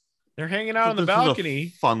 Okay. They're hanging out on the balcony.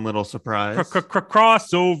 Fun little surprise.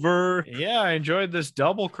 Crossover. Yeah, I enjoyed this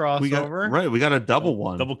double crossover. We got a double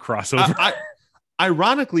one. Double crossover.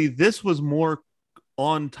 Ironically, this was more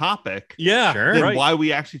on topic. Yeah, than why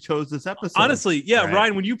we actually chose this episode. Honestly, yeah, right.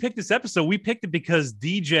 Ryan, when you picked this episode, we picked it because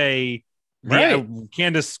DJ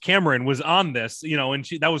Candace Cameron was on this, and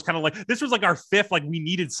that was kind of like, this was like our fifth, like we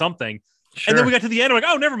needed something. Sure. And then we got to the end, we're like,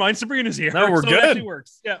 oh, never mind, Sabrina's here. No, we're so good. It actually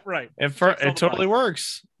works. Yeah, right. It totally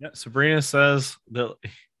works. Yeah. Sabrina says that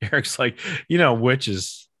Eric's like,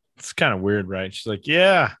 witches. It's kind of weird, right? She's like,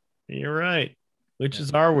 yeah, you're right.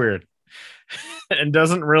 Witches are weird. And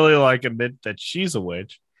doesn't really admit that she's a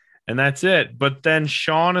witch. And that's it. But then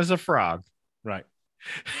Sean is a frog. Right.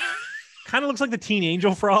 Kind of looks like the Teen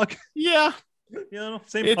Angel frog. Yeah.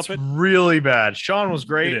 Same it's puppet. Really bad. Sean was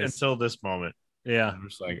great until this moment. Yeah. I'm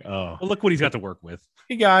just like, oh. Well, look what he's got to work with.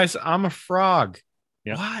 Hey, guys, I'm a frog.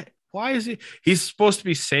 Yeah. Why? Why is he? He's supposed to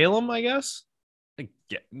be Salem, I guess.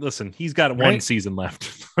 Yeah. Listen, he's got one season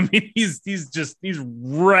left. I mean, he's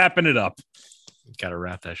wrapping it up. Got to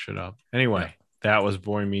wrap that shit up. Anyway, that was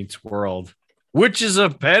Boy Meets World. Witches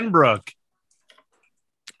of Pembrook.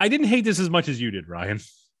 I didn't hate this as much as you did, Ryan.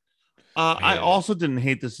 I also didn't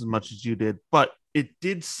hate this as much as you did, but it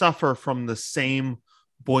did suffer from the same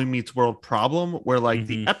Boy Meets World problem where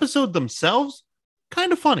the episode themselves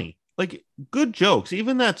kind of funny, like good jokes.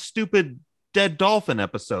 Even that stupid dead dolphin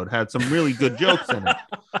episode had some really good jokes in it.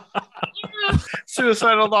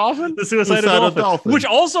 Suicidal Dolphin? The Suicidal Dolphin, which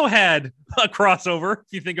also had a crossover,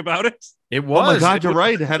 if you think about it. It was. Oh my God, you're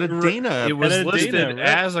right. It had a Dana. It was listed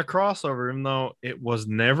as a crossover, even though it was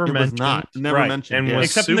never mentioned. Never mentioned. And was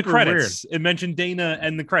except in the credits. Weird. It mentioned Dana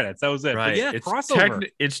and the credits. That was it. Right. But yeah, crossover.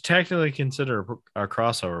 It's technically considered a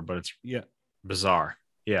crossover, but it's bizarre.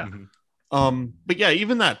 Yeah. But yeah,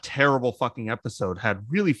 even that terrible fucking episode had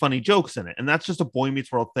really funny jokes in it. And that's just a Boy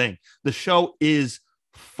Meets World thing. The show is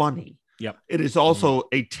funny. Yep. It is also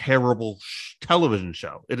a terrible television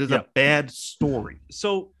show. It is a bad story.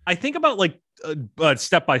 So I think about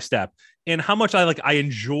Step by Step and how much I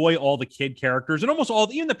enjoy all the kid characters and almost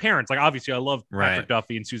even the parents. Like obviously I love Patrick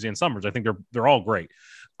Duffy and Suzanne Summers. I think they're all great.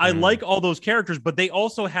 I like all those characters, but they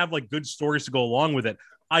also have good stories to go along with it.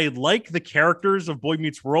 I like the characters of Boy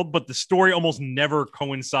Meets World, but the story almost never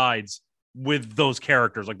coincides with those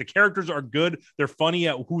characters. The characters are good. They're funny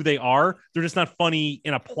at who they are. They're just not funny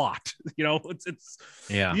in a plot. It's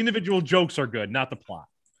the individual jokes are good, not the plot.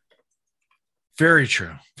 Very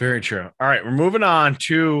true. Very true. All right. We're moving on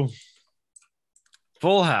to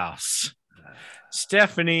Full House.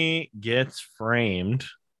 Stephanie gets framed.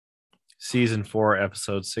 Season 4,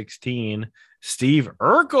 episode 16. Steve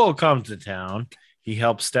Urkel comes to town. He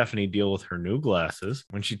helps Stephanie deal with her new glasses.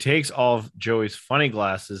 When she takes all of Joey's funny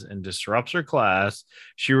glasses and disrupts her class,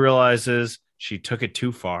 she realizes she took it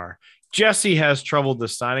too far. Jesse has trouble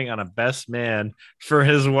deciding on a best man for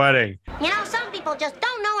his wedding. You know, some people just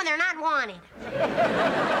don't know when they're not wanted.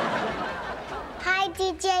 Hi,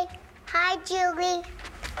 DJ. Hi, Julie.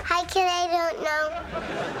 Hi, kid I don't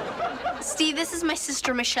know. Steve, this is my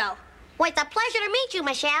sister, Michelle. Well, it's a pleasure to meet you,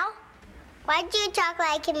 Michelle. Why do you talk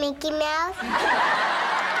like a Mickey Mouse?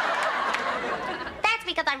 That's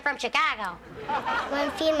because I'm from Chicago.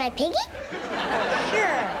 Want to feed my piggy?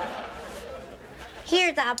 Sure.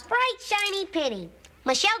 Here's a bright, shiny penny.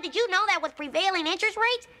 Michelle, did you know that with prevailing interest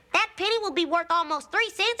rates, that penny will be worth almost 3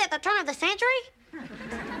 cents at the turn of the century?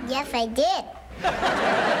 Yes, I did.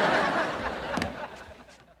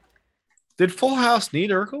 Did Full House need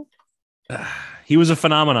Urkel? He was a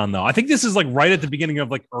phenomenon, though. I think this is like right at the beginning of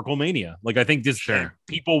like Urkel mania. Like I think this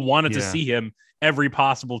people wanted to see him every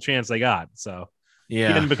possible chance they got. So he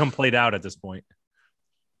didn't become played out at this point.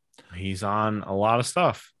 He's on a lot of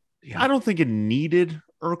stuff. I don't think it needed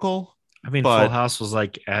Urkel. I mean, Full House was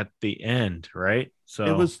like at the end, right? So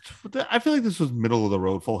it was. I feel like this was middle of the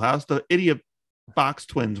road. Full House. The idiot Box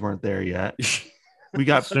twins weren't there yet. We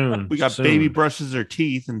got soon. We got baby brushes their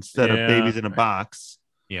teeth instead of babies in a box.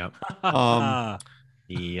 Yep.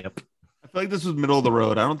 Yep. I feel like this was middle of the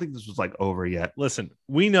road. I don't think this was like over yet. Listen,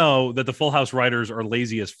 we know that the Full House writers are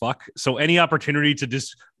lazy as fuck. So any opportunity to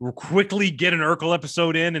just quickly get an Urkel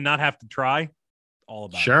episode in and not have to try, all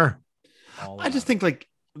about it. I just think like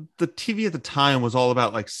the TV at the time was all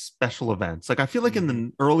about like special events. Like I feel like in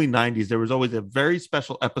the early 90s, there was always a very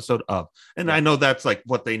special episode of, and I know that's like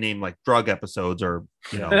what they name like drug episodes or,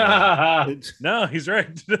 you know, no, he's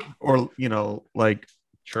right. Or, you know, like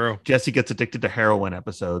true. Jesse gets addicted to heroin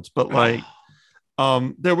episodes, but like,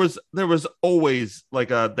 there was always like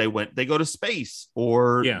they go to space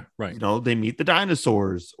or, you know, they meet the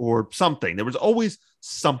dinosaurs or something. There was always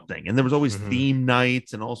something, and there was always theme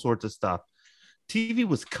nights and all sorts of stuff. TV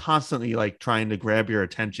was constantly like trying to grab your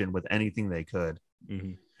attention with anything they could.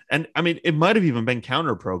 And I mean, it might have even been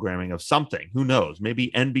counter programming of something. Who knows?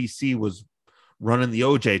 Maybe NBC was running the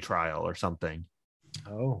OJ trial or something.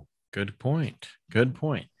 Oh, good point. Good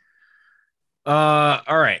point. All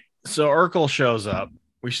right. So Urkel shows up.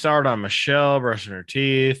 We start on Michelle brushing her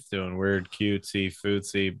teeth, doing weird, cutesy,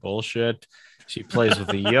 footsy bullshit. She plays with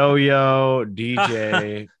the yo-yo.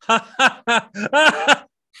 DJ.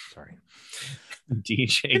 Sorry.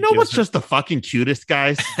 DJ. You know what's just the fucking cutest,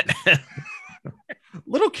 guys?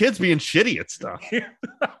 Little kids being shitty at stuff.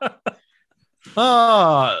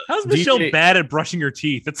 How's Michelle bad at brushing her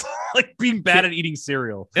teeth? It's like being bad at eating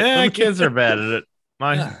cereal. Yeah, kids are bad at it.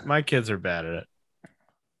 My kids are bad at it.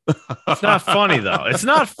 It's not funny though. It's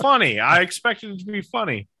not funny. I expected it to be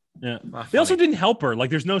funny. Yeah. They also didn't help her. Like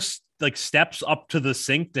there's no like steps up to the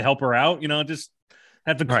sink to help her out. You know, just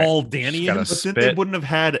have to call Danny in. But then they wouldn't have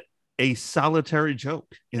had a solitary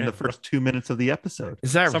joke in the first 2 minutes of the episode.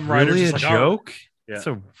 Is that really a joke? Yeah. It's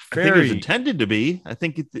a I think it was intended to be. I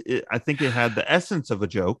think it had the essence of a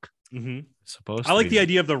joke. Supposed I like the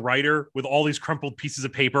idea of the writer with all these crumpled pieces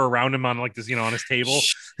of paper around him on like this, you know, on his table.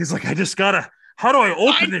 He's like, how do I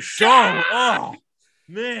open this show? Oh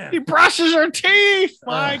man. He brushes her teeth.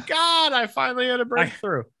 My God, I finally had a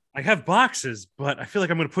breakthrough. I have boxes, but I feel like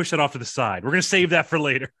I'm going to push that off to the side. We're going to save that for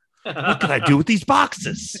later. What can I do with these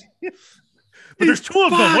boxes? But there's 2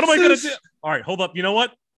 of them. What am I going to do? All right, hold up. You know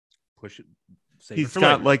what? Push it. He's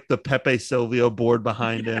got like the Pepe Silvio board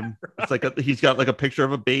behind him. It's like he's got like a picture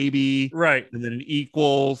of a baby, right? And then an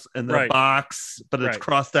equals and then a box, but it's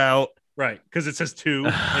crossed out, right? Because it says 2,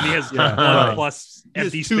 and he has 1 plus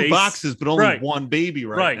empty space. 2 boxes, but only 1 baby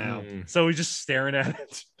right now. So he's just staring at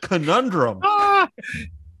it. Conundrum.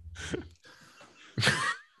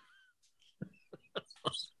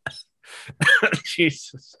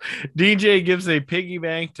 Jesus. DJ gives a piggy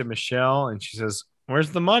bank to Michelle, and she says, "Where's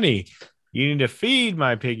the money? You need to feed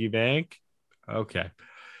my piggy bank." Okay.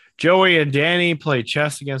 Joey and Danny play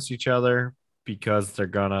chess against each other because they're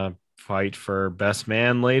gonna fight for best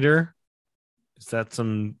man later. Is that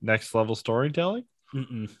some next level storytelling?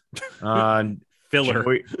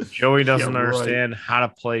 Filler. Joey doesn't understand how to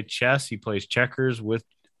play chess. He plays checkers with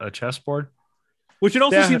a chessboard. Which it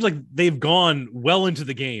also seems like they've gone well into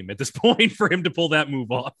the game at this point for him to pull that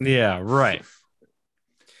move off. Yeah, right.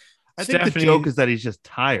 I think the joke is that he's just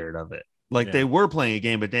tired of it. Like they were playing a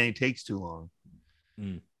game, but Danny takes too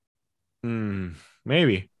long.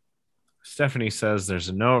 Maybe. Stephanie says there's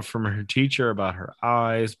a note from her teacher about her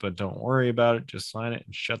eyes, but don't worry about it. Just sign it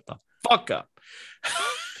and shut the fuck up.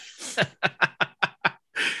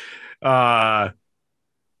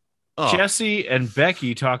 Jesse and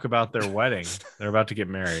Becky talk about their wedding. They're about to get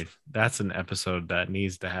married. That's an episode that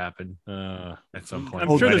needs to happen at some point.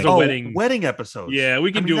 I'm sure there's a wedding episodes. Yeah,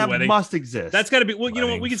 we can do a wedding. That must exist. That's got to be. Well, you know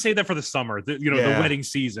what? We can save that for the summer. The wedding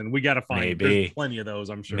season. We got to find. There's plenty of those.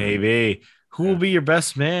 I'm sure. Maybe. Who will be your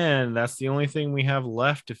best man? That's the only thing we have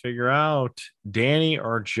left to figure out. Danny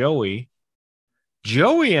or Joey?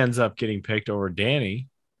 Joey ends up getting picked over Danny.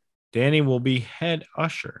 Danny will be head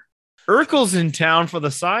usher. Urkel's in town for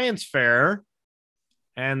the science fair,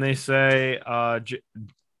 and they say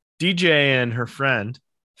DJ and her friend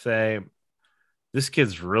say, this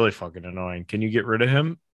kid's really fucking annoying. Can you get rid of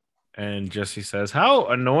him? And Jesse says, how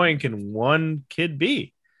annoying can one kid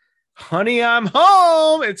be? Honey, I'm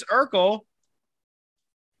home. It's Urkel.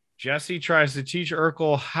 Jesse tries to teach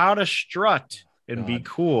Urkel how to strut and be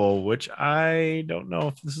cool, which I don't know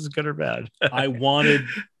if this is good or bad. I wanted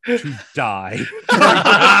to die.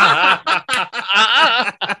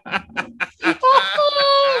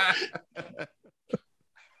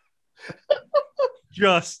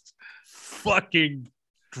 Just fucking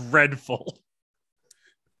dreadful.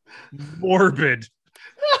 Morbid.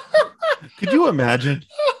 Could you imagine?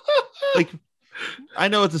 Like, I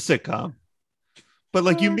know it's a sitcom, but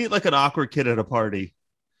like you meet like an awkward kid at a party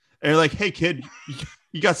and you're like, hey kid,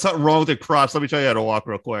 you got something wrong with your crotch. Let me show you how to walk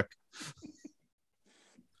real quick.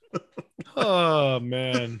 Oh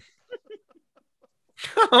man.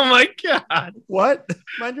 Oh my God. What?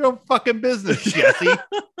 Mind your own fucking business, Jesse.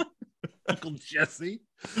 Uncle Jesse.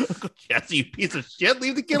 Uncle Jesse, you piece of shit.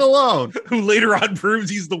 Leave the kid alone. Who later on proves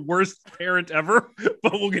he's the worst parent ever,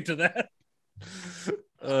 but we'll get to that.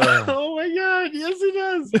 Oh my God. Yes, he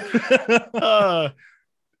does.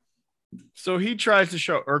 So he tries to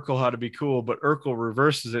show Urkel how to be cool, but Urkel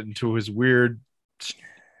reverses it into his weird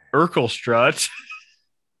Urkel strut.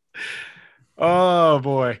 Oh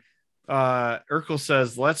boy. Urkel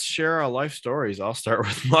says, let's share our life stories. I'll start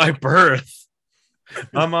with my birth.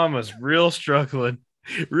 My mom was really struggling,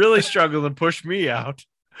 pushed me out.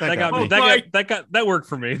 That worked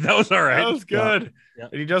for me. That was all right. That was good. Yeah.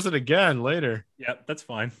 And he does it again later. Yeah, that's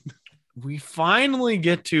fine. We finally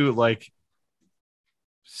get to like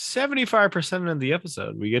 75% of the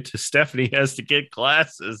episode. We get to Stephanie has to get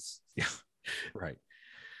glasses. Yeah. Right.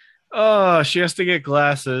 Oh, she has to get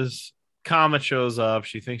glasses. Comet shows up.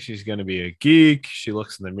 She thinks she's going to be a geek. She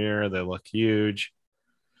looks in the mirror. They look huge.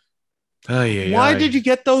 Oh, yeah. Why did you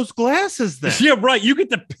get those glasses then? Yeah, right. You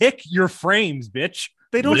get to pick your frames, bitch.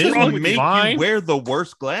 They don't just make you wear the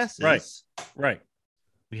worst glasses. Right.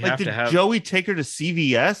 Like, did Joey take her to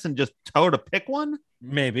CVS and just tell her to pick one?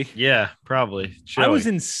 Maybe. Yeah, probably. Joey. I was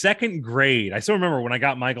in second grade. I still remember when I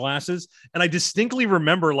got my glasses, and I distinctly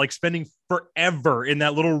remember like spending forever in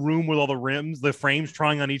that little room with all the rims, the frames,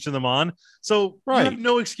 trying on each of them on. So you have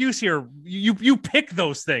no excuse here. You pick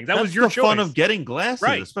those things. That's was your choice. Fun of getting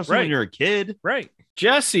glasses, especially when you're a kid. Right.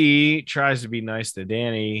 Jesse tries to be nice to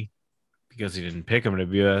Danny because he didn't pick him to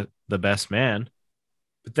be the best man.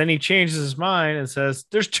 But then he changes his mind and says,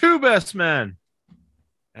 there's two best men.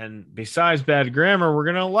 And besides bad grammar, we're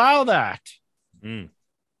going to allow that.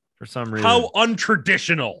 For some reason. How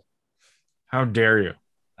untraditional. How dare you?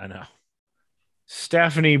 I know.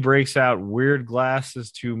 Stephanie breaks out weird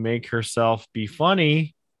glasses to make herself be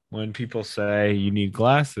funny. When people say you need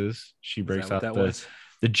glasses, she breaks out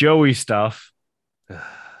the Joey stuff.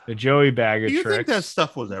 The Joey bag of tricks. Do you think that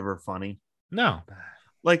stuff was ever funny? No.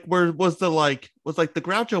 Like, was the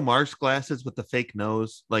Groucho Marx glasses with the fake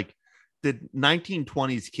nose? Like, did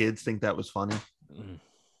 1920s kids think that was funny?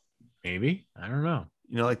 Maybe. I don't know.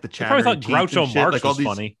 You know, like the chat. I probably thought Groucho Marx was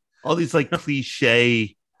funny. All these like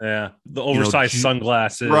cliche. Yeah. The oversized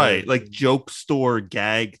sunglasses. Right. Like joke store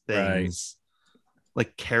gag things. Right.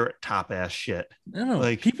 Like carrot top ass shit. I don't know.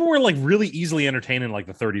 Like, people were like really easily entertained in like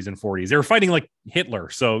the 30s and 40s. They were fighting like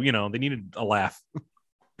Hitler. So, you know, they needed a laugh.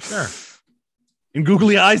 Sure. And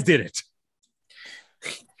Googly Eyes did it.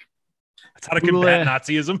 That's how to combat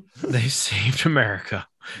Nazism. They saved America.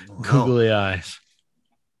 Googly eyes.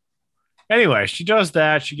 Anyway, she does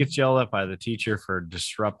that. She gets yelled at by the teacher for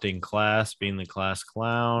disrupting class, being the class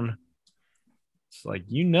clown. It's like,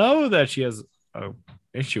 you know that she has an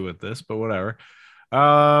issue with this, but whatever.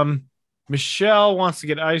 Michelle wants to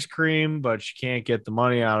get ice cream, but she can't get the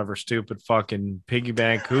money out of her stupid fucking piggy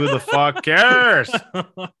bank. Who the fuck cares?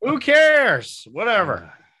 Who cares?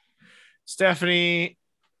 Whatever. Stephanie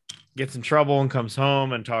gets in trouble and comes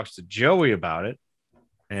home and talks to Joey about it.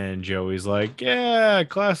 And Joey's like, yeah,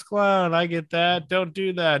 class clown. I get that. Don't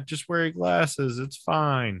do that. Just wear your glasses. It's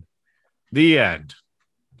fine. The end.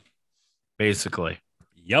 Basically.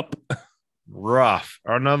 Yep. Rough.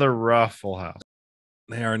 Another rough Full House.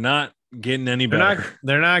 They are not getting any They're better.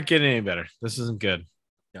 they're not getting any better. This isn't good.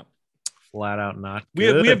 Yep. Flat out not We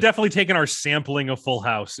good. have definitely taken our sampling of Full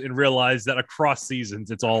House and realized that across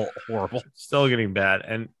seasons, it's all horrible. Still getting bad.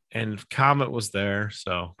 And Comet was there,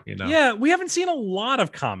 so Yeah, we haven't seen a lot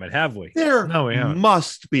of Comet, have we? There No, we haven't.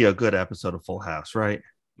 must be a good episode of Full House, right?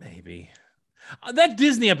 Maybe. That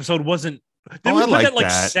Disney episode wasn't. Did Oh, we I put like that like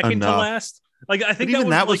that second enough. to last? Like I think But even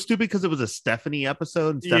that was like, stupid because it was a Stephanie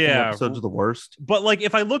episode. And Stephanie Yeah. episodes are the worst. But like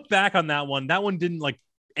if I look back on that one didn't like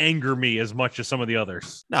anger me as much as some of the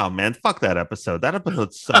others. No, man, fuck that episode. That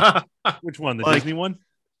episode sucked. Which one? The Like- Disney one?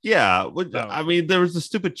 Yeah, Oh. I mean, there was the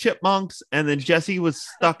stupid chipmunks, and then Jesse was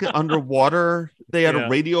stuck underwater. They had Yeah. a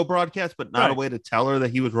radio broadcast, but not a Right. way to tell her that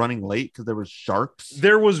he was running late because there was sharks.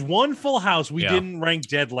 There was one Full House we Yeah. didn't rank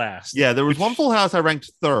dead last. Yeah, there was one Full House I ranked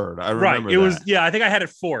third. I Right. remember It was that. I think I had it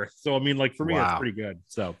fourth. So I mean, like for me, Wow. that's pretty good.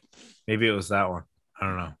 So Maybe it was that one. I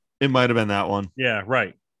don't know. It might have been that one yeah,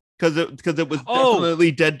 right. because it was Oh.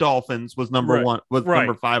 definitely Dead Dolphins was number Right. one, was Right.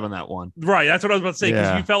 number 5 on that one. Right. That's what I was about to say, because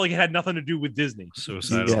Yeah. you felt like it had nothing to do with Disney.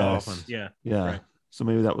 Suicidal Yes. Dolphins. Yeah. Yeah, Right. so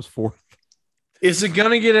maybe that was fourth. Is it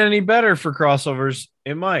gonna get any better for crossovers?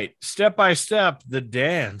 It might. Step by Step, The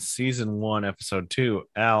Dance, season 1, episode 2.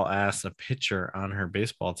 Al asks a pitcher on her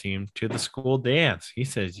baseball team to the school dance. He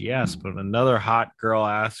says yes, but another hot girl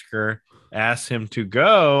asks him to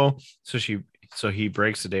go. So he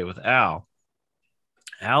breaks the date with Al.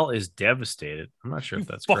 Al is devastated. I'm not sure if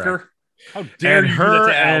that's Fucker. correct. How dare And you do her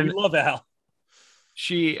that to Al? and- We love Al.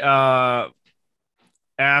 She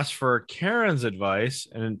asked for Karen's advice,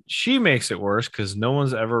 and she makes it worse because no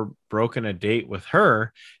one's ever broken a date with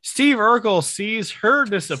her. Steve Urkel sees her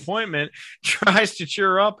disappointment, tries to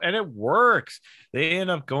cheer her up, and it works. They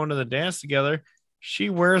end up going to the dance together.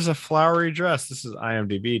 She wears a flowery dress. This is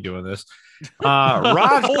IMDb doing this. The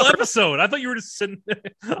Roger, whole episode. I thought you were just sitting. I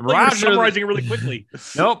thought you were Roger- summarizing it really quickly.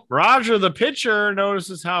 nope. Roger, the pitcher,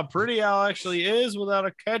 notices how pretty Al actually is without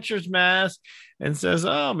a catcher's mask and says,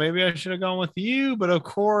 "Oh, maybe I should have gone with you." But of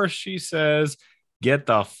course, she says, "Get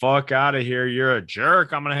the fuck out of here. You're a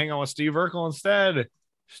jerk. I'm going to hang out with Steve Urkel instead."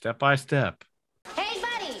 Step by step. Hey,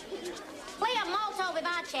 buddy, play a molto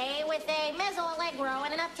vivace with a mezzo allegro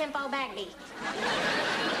and an up-tempo backbeat.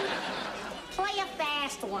 Play a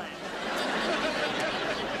fast one.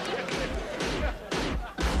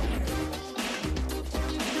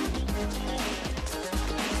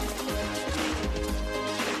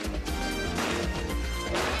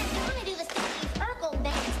 Wanna do the Steve Urkel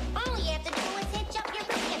dance? All you have to do is hitch up your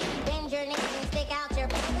pants, bend your knees and stick out your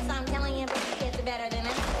pelvis. I'm telling you, it's better than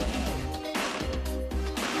that.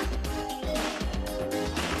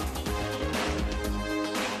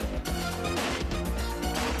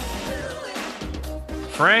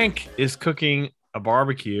 Frank is cooking a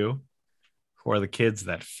barbecue for the kids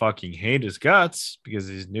that fucking hate his guts because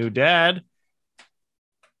he's new dad.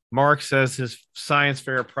 Mark says his science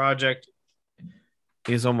fair project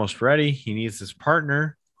is almost ready. He needs his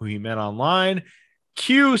partner who he met online.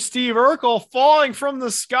 Cue Steve Urkel falling from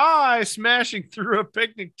the sky, smashing through a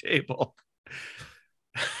picnic table.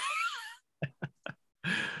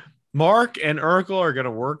 Mark and Urkel are going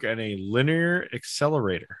to work at a linear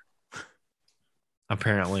accelerator.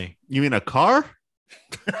 Apparently. You mean a car?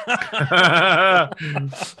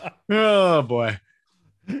 Oh boy.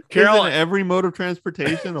 Carol, every mode of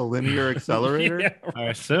transportation a linear accelerator? Yeah. I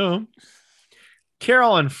assume.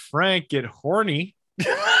 Carol and Frank get horny.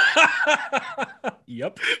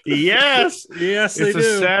 Yep. Yes. Yes, they It's a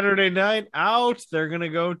do. Saturday night out. They're going to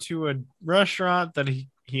go to a restaurant that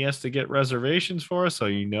he has to get reservations for, so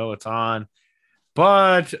it's on.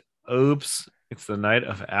 But oops, it's the night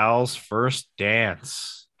of Al's first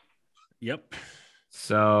dance. Yep.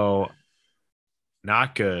 So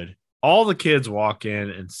not good. All the kids walk in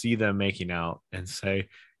and see them making out and say,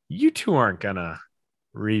 "You two aren't gonna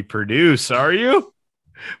reproduce, are you?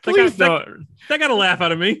 Please don't. That got a laugh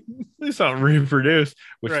out of me. Please don't reproduce,"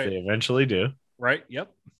 which Right. they eventually do. Right.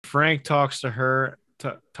 Yep. Frank talks to her,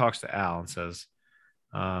 talks to Al, and says,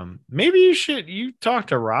 "Maybe you talk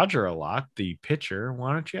to Roger a lot, the pitcher.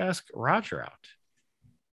 Why don't you ask Roger out?"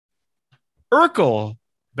 Urkel,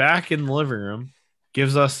 back in the living room,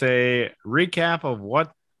 gives us a recap of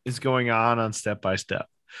what is going on Step by Step.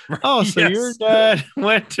 Oh, so Yes. your dad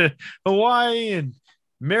went to Hawaii and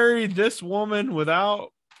married this woman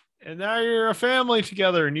and now you're a family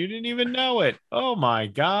together and you didn't even know it. Oh my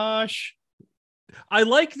gosh. I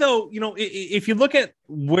like, though, if you look at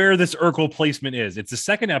where this Urkel placement is, it's the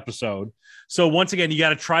second episode. So once again, you got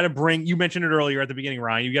to try to bring, you mentioned it earlier at the beginning,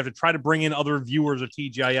 Ryan, you have to try to bring in other viewers of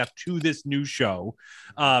TGIF to this new show.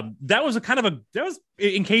 That was that was,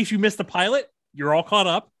 in case you missed the pilot, you're all caught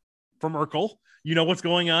up from Urkel. You know what's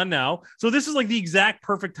going on now. So this is like the exact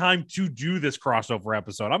perfect time to do this crossover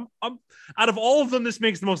episode. I'm out of all of them, this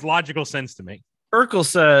makes the most logical sense to me. Urkel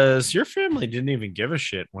says, your family didn't even give a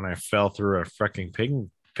shit when I fell through a freaking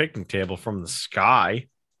picnic table from the sky.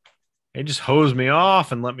 They just hosed me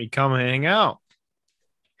off and let me come hang out.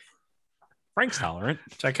 Frank's tolerant.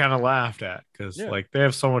 Which I kind of laughed at because like they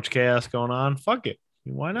have so much chaos going on. Fuck it.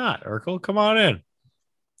 Why not? Urkel, come on in.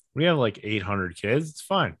 We have like 800 kids. It's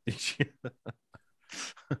fine.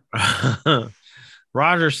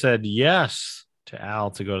 Roger said yes to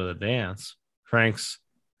Al to go to the dance. Frank's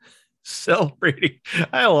celebrating.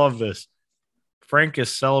 I love this. Frank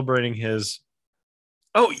is celebrating his.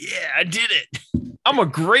 Oh, yeah, I did it. I'm a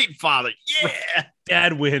great father. Yeah.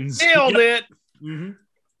 Dad wins. Nailed it. Mm-hmm.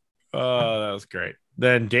 Oh, that was great.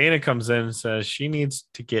 Then Dana comes in and says she needs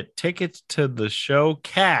to get tickets to the show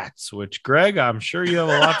Cats, which, Greg, I'm sure you have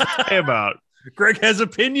a lot to say about. Greg has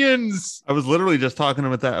opinions. I was literally just talking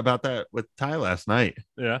about that with Ty last night.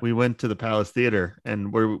 Yeah. We went to the Palace Theater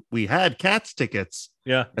and we had Cats tickets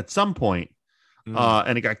at some point,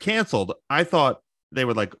 and it got canceled. I thought they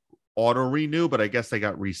would like auto renew, but I guess they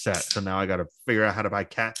got reset. So now I got to figure out how to buy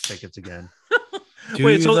Cats tickets again.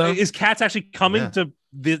 Wait, so is Cats actually coming to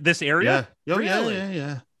this area? Yeah. Oh, really?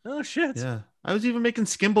 Yeah. Oh, shit. Yeah. I was even making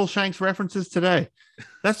Skimbleshanks references today.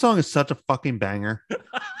 That song is such a fucking banger.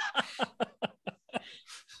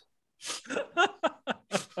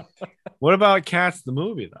 What about Cats, the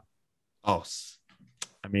movie, though? Oh,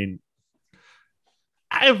 I mean,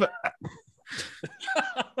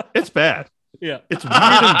 it's bad. Yeah. It's weird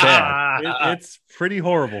and bad. It's pretty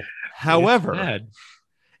horrible. However,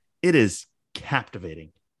 it is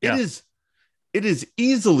captivating. Yeah. It is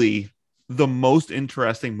easily the most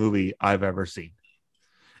interesting movie I've ever seen.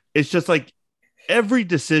 It's just like every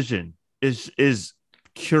decision is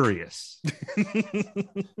curious.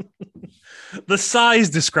 The size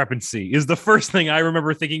discrepancy is the first thing I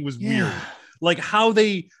remember thinking was weird. Like how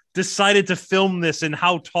they decided to film this and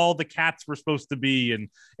how tall the cats were supposed to be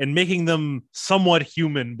and making them somewhat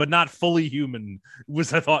human, but not fully human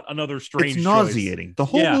was, I thought, another strange It's nauseating. Choice. The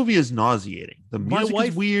whole movie is nauseating. The music wife-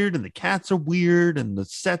 is weird and the cats are weird and the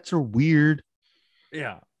sets are weird.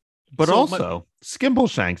 Yeah. But So also,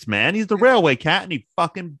 Skimbleshanks, man, he's the railway cat and he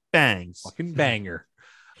fucking bangs. Fucking banger.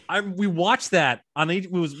 We watched that on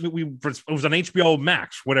it was on HBO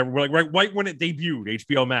Max, whatever. We're like right when it debuted,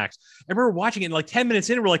 HBO Max. I remember watching it and like 10 minutes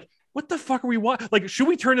in, we're like, what the fuck are we watching? Like, should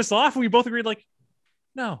we turn this off? And we both agreed, like,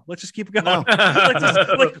 no, let's just keep it going.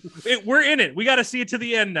 No. We're in it. We got to see it to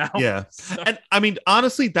the end now. Yeah. So. And I mean,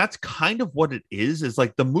 honestly, that's kind of what it is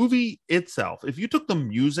like the movie itself. If you took the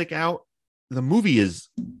music out, the movie is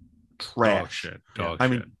trash. Dog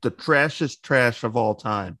shit. Mean, the trashest trash of all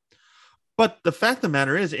time. But the fact of the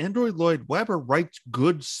matter is, Andrew Lloyd Webber writes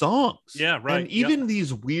good songs. Yeah, right. And even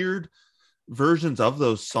these weird versions of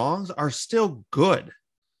those songs are still good.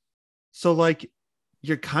 So, like,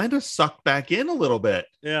 you're kind of sucked back in a little bit.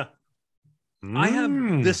 Yeah. I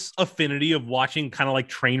have this affinity of watching kind of like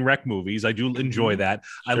train wreck movies. I do enjoy that.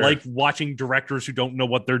 Sure. I like watching directors who don't know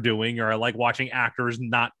what they're doing, or I like watching actors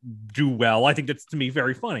not do well. I think that's, to me,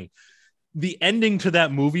 very funny. The ending to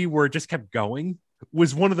that movie where it just kept going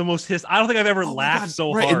was one of the most I don't think I've ever laughed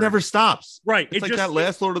so hard. It never stops. Right. It's like just, that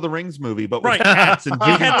last Lord of the Rings movie, but with cats and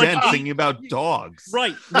Judi Dench singing about dogs.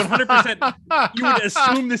 Right. 100%. You would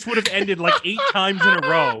assume this would have ended like 8 times in a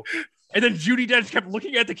row. And then Judi Dench kept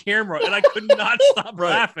looking at the camera, and I could not stop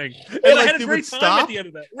laughing. And like, I had a great time at the end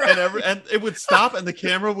of that. Right. And it would stop, and the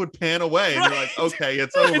camera would pan away, and you're like, "Okay,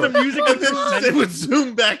 it's over." And the music would it would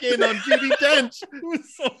zoom back in on Judi Dench. It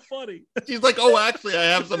was so funny. She's like, "Oh, actually, I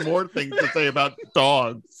have some more things to say about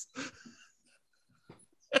dogs."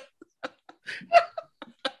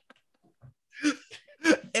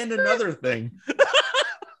 And another thing.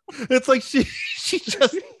 It's like she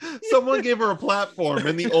just someone gave her a platform,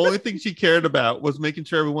 and the only thing she cared about was making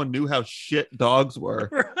sure everyone knew how shit dogs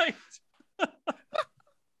were. Right.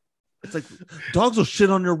 It's like dogs will shit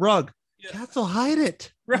on your rug. Yeah. Cats will hide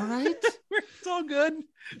it. Right. All right. It's all good.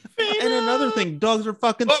 And another thing, dogs are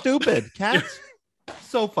fucking stupid. Cats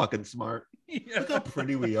so fucking smart. Yeah. Look how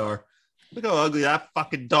pretty we are. Look how ugly that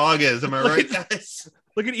fucking dog is. Am I right, guys?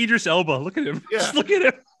 Look at Idris Elba. Look at him. Yeah. Just look at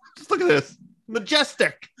him. Just look at this.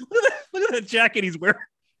 Majestic. Look at that jacket he's wearing.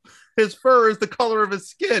 His fur is the color of his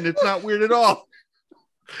skin. It's not weird at all.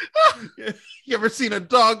 You ever seen a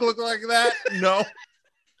dog look like that? No.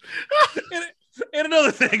 And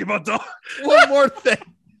another thing about dogs. One more thing.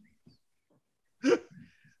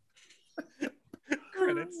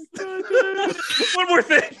 Credits. One more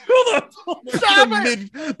thing. Hold on.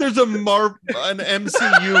 There's an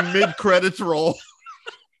MCU mid-credits roll.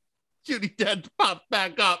 Judy Dent popped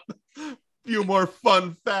back up. Few more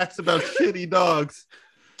fun facts about shitty dogs.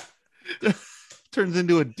 Turns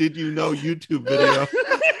into a did you know YouTube video.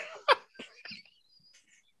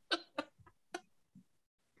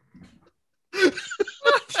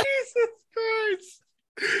 Jesus Christ.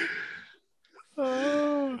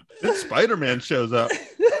 Then Spider-Man shows up.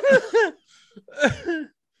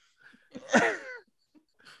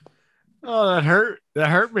 Oh, that hurt. That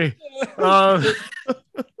hurt me.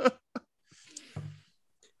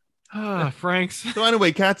 Frank's. So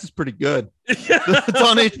anyway, Cats is pretty good. It's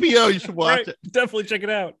on HBO. You should watch it. Definitely check it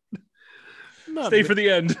out. Stay for the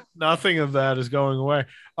end. Nothing of that is going away.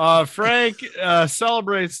 Frank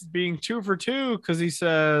celebrates being 2 for 2 because he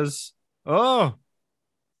says, "Oh,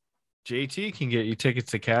 JT can get you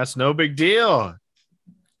tickets to Cats. No big deal."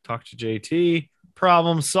 Talk to JT.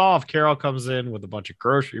 Problem solved. Carol comes in with a bunch of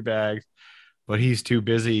grocery bags, but he's too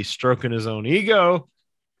busy stroking his own ego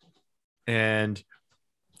and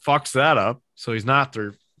fucks that up. So he's not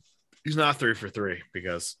 3 for 3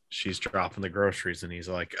 because she's dropping the groceries and he's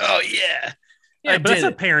like, "Oh yeah. Yeah, but that's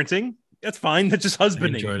not parenting. That's fine. That's just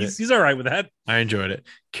husbanding. He's all right with that." I enjoyed it.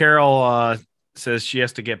 Carol says she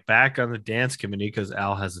has to get back on the dance committee because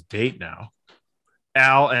Al has a date now.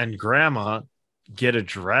 Al and Grandma get a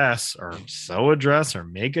dress or sew a dress or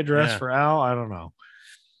make a dress for Al. I don't know.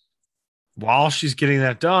 While she's getting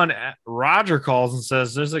that done, Roger calls and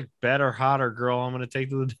says, "There's a better, hotter girl I'm going to take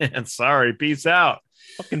to the dance. Sorry, peace out."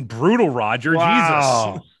 Fucking brutal, Roger.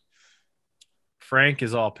 Wow. Jesus. Frank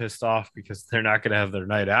is all pissed off because they're not going to have their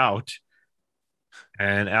night out.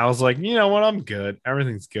 And Al's like, "You know what? I'm good.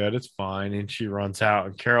 Everything's good. It's fine." And she runs out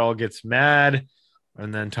and Carol gets mad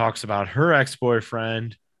and then talks about her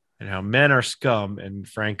ex-boyfriend and how men are scum. And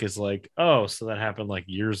Frank is like, "Oh, so that happened like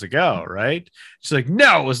years ago, right?" She's like,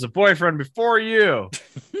 "No, it was the boyfriend before you."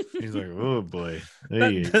 He's like, "Oh boy."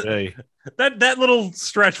 That little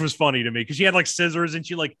stretch was funny to me because she had like scissors and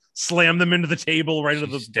she like slammed them into the table right into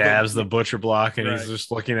the stabs the butcher block and he's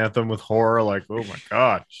just looking at them with horror like, "Oh my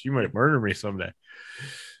God, she might murder me someday."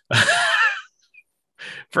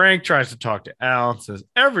 Frank tries to talk to Al and says,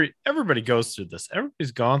 everybody goes through this.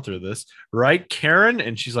 Everybody's gone through this, right, Karen?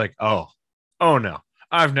 And she's like, oh no,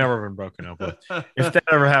 I've never been broken up with. If that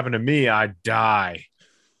ever happened to me, I'd die.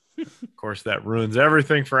 Of course, that ruins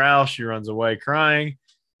everything for Al. She runs away crying.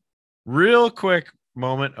 Real quick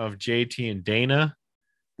moment of JT and Dana,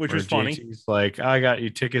 which was funny. JT's like, "I got you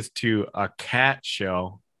tickets to a cat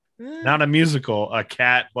show, not a musical, a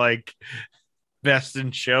cat like best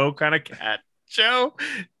in show kind of cat show."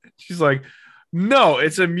 She's like, "No,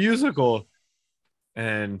 it's a musical."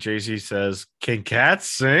 And JC says, "Can cats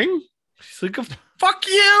sing?" She's like, "Fuck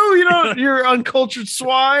you, you're uncultured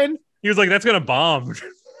swine." He was like, "That's gonna bomb."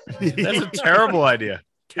 That's a terrible idea.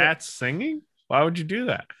 Cats singing? Why would you do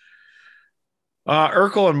that?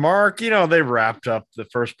 Urkel and Mark, they wrapped up the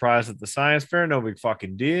first prize at the science fair. No big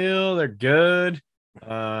fucking deal. They're good.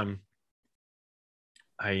 I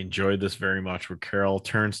enjoyed this very much where Carol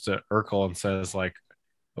turns to Urkel and says, like,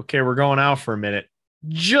 "Okay, we're going out for a minute.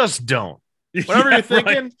 Just don't. Whatever you're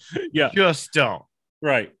thinking, just don't."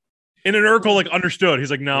 Right. And an Urkel like understood. He's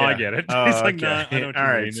like, "No, I get it." He's like, okay. "No, I know what you all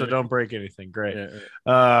right, mean." so don't break anything. Great.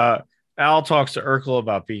 Yeah. Al talks to Urkel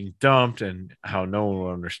about being dumped and how no one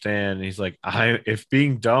will understand. And he's like, if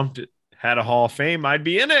being dumped had a Hall of Fame, I'd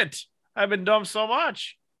be in it. I've been dumped so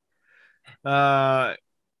much. So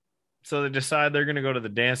they decide they're going to go to the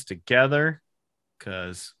dance together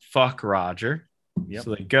because fuck Roger. Yep.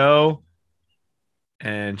 So they go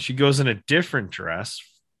and she goes in a different dress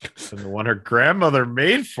than the one her grandmother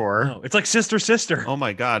made for her. Oh, it's like sister. Oh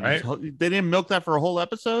my God. Right? They didn't milk that for a whole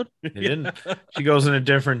episode? They didn't. She goes in a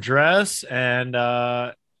different dress and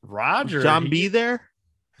Roger. John B there?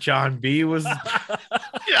 John B was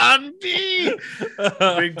John B.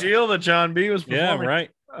 Big deal that John B was performing. Yeah,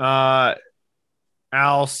 right.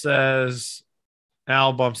 Al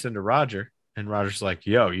bumps into Roger and Roger's like,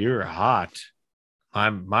 "Yo, you're hot.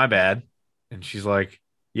 My bad." And she's like,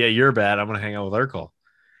 "Yeah, you're bad. I'm going to hang out with Urkel."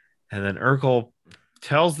 And then Urkel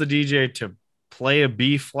tells the DJ to play a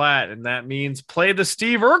B flat, and that means play the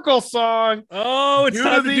Steve Urkel song. Oh, it's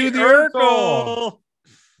time to do the Urkel.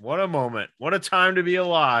 What a moment. What a time to be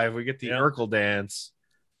alive. We get the Urkel dance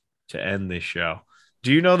to end this show.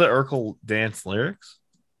 Do you know the Urkel dance lyrics?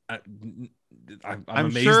 I'm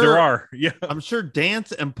amazed there are. Yeah. I'm sure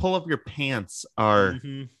dance and pull up your pants are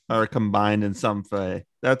combined in some way.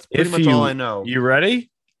 That's pretty much all I know. You ready?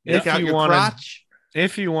 Take out your crotch.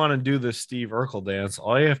 If you want to do the Steve Urkel dance,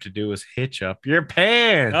 all you have to do is hitch up your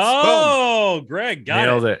pants. Oh, Boom. Greg, got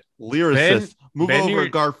Nailed it. Lyricist. Move over,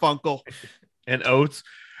 Garfunkel. And Oates.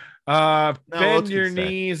 let's Bend get your set.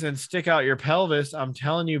 knees and stick out your pelvis. I'm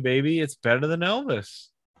telling you, baby, it's better than Elvis.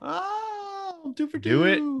 Oh, do for Do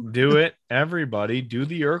it. two. Do it. Everybody, do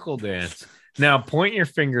the Urkel dance. Now point your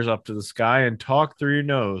fingers up to the sky and talk through your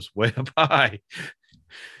nose way up high.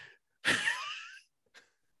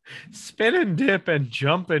 Spin and dip and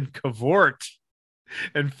jump and cavort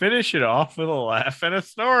and finish it off with a laugh and a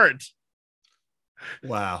snort.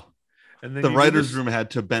 Wow. And then The you do writer's this- room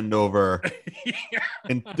had to bend over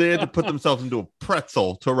and they had to put themselves into a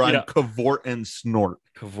pretzel to rhyme Yeah. cavort and snort.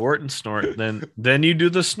 cavort and snort. Then you do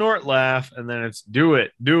the snort laugh, and then it's do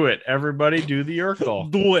it. Everybody do the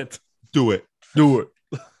Urkel. Do it. Do it. Do it.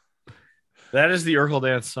 That is the Urkel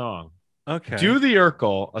dance song. Okay. Do the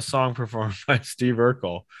Urkel, a song performed by Steve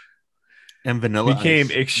Urkel, And Vanilla became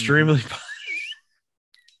Ice. extremely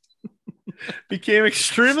became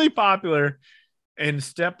extremely popular. And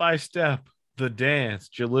step by step, the dance,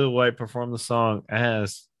 Jaleel White performed the song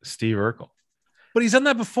as Steve Urkel. But he's done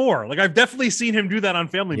that before. Like I've definitely seen him do that on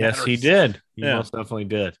Family Yes, Matters. he did. He Yeah. most definitely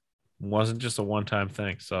did. It wasn't just a one-time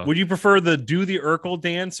thing. So Would you prefer the Do the Urkel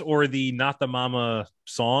dance or the Not the Mama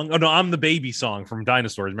song? Oh no, I'm the Baby song from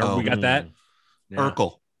Dinosaurs. Remember we got that? Yeah.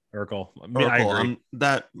 Urkel. Urkel. I mean, I Urkel. agree. I'm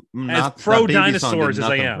that not pro that baby song did dinosaurs as I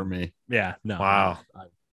nothing am. for me. Yeah. No. Wow.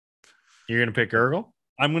 You're gonna pick Urkel?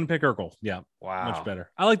 I'm going to pick Urkel. Yeah. Wow. Much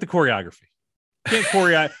better. I like the choreography. You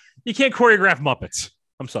can't choreograph Muppets.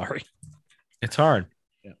 I'm sorry. It's hard.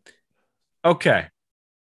 Yeah. Okay.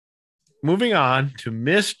 Moving on to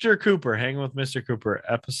Mr. Cooper, Hanging with Mr. Cooper,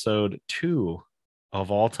 episode 2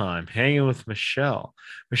 of all time, Hanging with Michelle.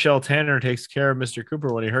 Michelle Tanner takes care of Mr.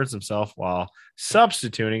 Cooper when he hurts himself while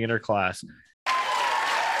substituting in her class.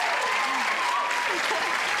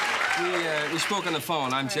 We spoke on the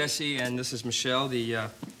phone. I'm Jesse, and this is Michelle, the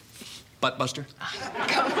butt buster.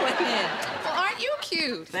 Come on in. Well, aren't you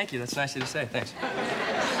cute? Thank you. That's nice of you to say. Thanks.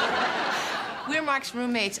 We're Mark's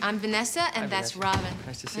roommates. I'm Vanessa, and that's Vanessa. Robin.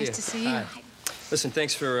 Nice to see you. Nice to see you. Hi. Listen,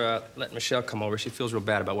 thanks for letting Michelle come over. She feels real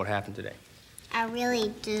bad about what happened today. I really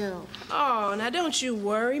do. Oh, now don't you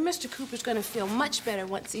worry. Mr. Cooper's gonna feel much better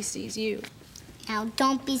once he sees you. Now,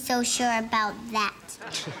 don't be so sure about that.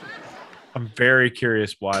 I'm very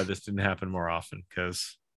curious why this didn't happen more often,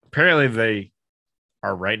 because apparently they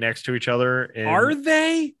are right next to each other. Are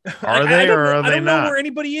they? Are they or are I they don't know not? where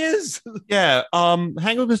anybody is. Yeah. Hang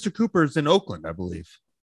with Mr. Cooper's in Oakland, I believe.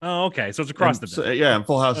 Oh, okay. So it's across the So, yeah, in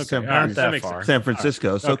Full House of Okay, San, all right, Not that that makes far. sense. San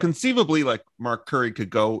Francisco. So Okay. conceivably, like Mark Curry could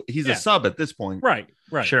go. He's Yeah. a sub at this point. Right.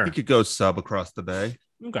 Sure. He could go sub across the bay.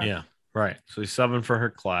 Okay. Yeah, right. So he's subbing for her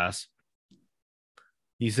class.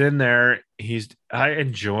 He's in there. I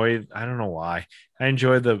don't know why. I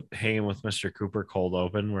enjoy the Hanging with Mr. Cooper cold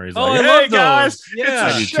open where he's Oh, like, I hey love those. guys, Yeah. it's I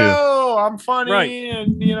a do too. show. I'm funny. Right.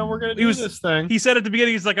 And, we're going to do was- this thing. He said at the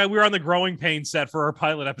beginning, he's like, we were on the growing pain set for our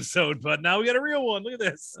pilot episode, but now we got a real one. Look at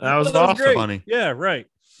this. That was Oh, awesome. great. Funny. Yeah, right.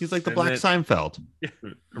 He's like the And Black then- Seinfeld.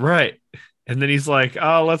 Right. And then he's like,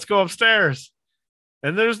 oh, let's go upstairs.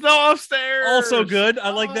 And there's no upstairs. Also good.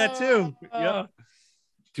 I like that too. Oh. Yeah.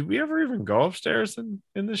 Did we ever even go upstairs in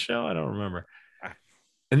the show? I don't remember.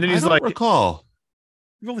 And then I he's don't like, recall.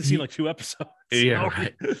 We've only seen like 2 episodes. Yeah, So-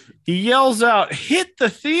 right. He yells out, hit the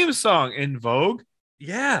theme song in Vogue.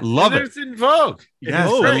 Yeah. Love And it. it's in Vogue. Yes,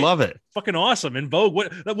 Vogue. I love it. Fucking awesome. In Vogue.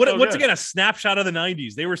 Once good. again, a snapshot of the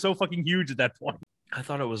 90s. They were so fucking huge at that point. I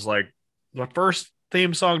thought it was like the first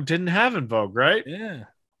theme song didn't have in Vogue, right? Yeah.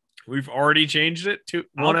 We've already changed it to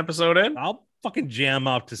one episode in. I'll fucking jam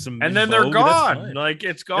out to some. And then In they're Vogue, that's gone. fine. Like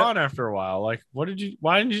it's gone after a while. Like, why didn't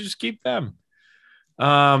you just keep them?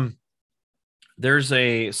 There's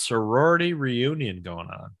a sorority reunion going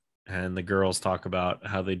on, and the girls talk about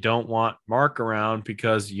how they don't want Mark around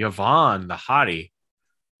because Yvonne, the hottie,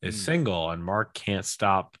 is single, and Mark can't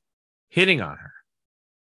stop hitting on her.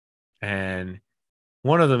 And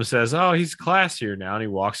one of them says, "Oh, he's classier now," and he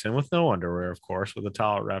walks in with no underwear, of course, with a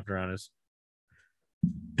towel wrapped around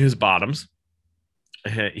his bottoms.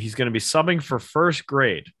 He's going to be subbing for first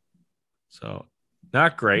grade. So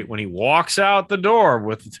not great when he walks out the door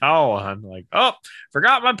with the towel on, like, oh,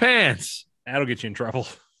 forgot my pants. That'll get you in trouble.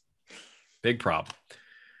 Big problem.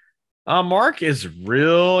 Mark is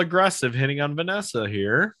real aggressive hitting on Vanessa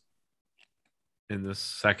here in this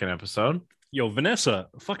second episode. Yo, Vanessa,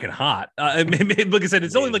 fucking hot. Like I said,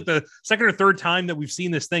 it's only like the second or third time that we've seen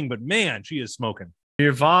this thing, but man, she is smoking.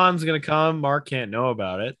 Yvonne's going to come. Mark can't know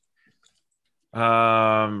about it.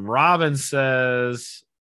 Robin says,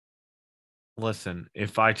 listen,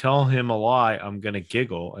 if I tell him a lie, I'm going to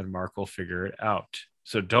giggle and Mark will figure it out.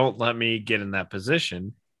 So don't let me get in that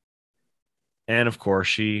position. And of course,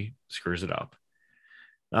 she screws it up.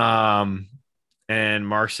 And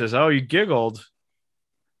Mark says, oh, you giggled.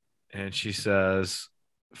 And she says,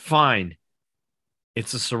 fine.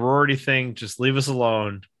 It's a sorority thing. Just leave us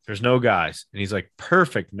alone. There's no guys. And he's like,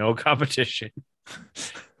 perfect. No competition.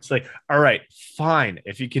 It's like, all right, fine.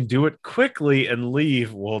 If you can do it quickly and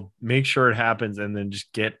leave, we'll make sure it happens and then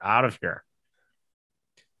just get out of here.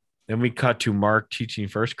 Then we cut to Mark teaching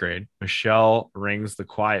first grade. Michelle rings the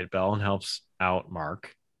quiet bell and helps out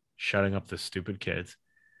Mark, shutting up the stupid kids.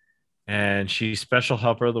 And she's special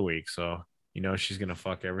helper of the week. So, she's going to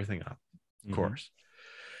fuck everything up. Of course.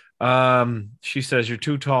 She says, you're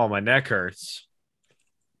too tall. My neck hurts.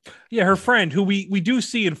 Yeah, her friend who we do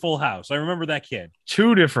see in Full House. I remember that kid.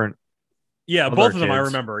 Two different. Yeah, both of them I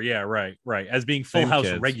remember. Yeah, right. As being Full House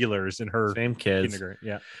kids. Regulars in her same kids.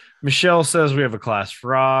 Yeah. Michelle says we have a class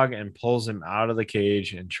frog and pulls him out of the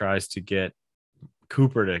cage and tries to get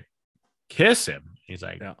Cooper to kiss him. He's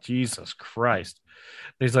like, Jesus Christ.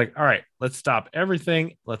 And he's like, all right, let's stop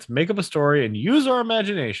everything. Let's make up a story and use our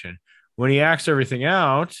imagination. When he acts everything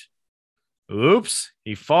out, oops,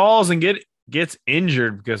 he falls and gets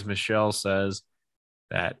injured because Michelle says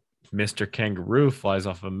that Mr. Kangaroo flies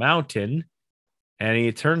off a mountain, and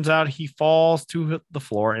it turns out he falls to the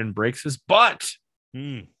floor and breaks his butt.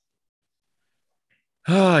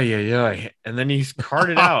 Oh, yeah. And then he's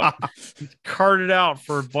carted out. He's carted out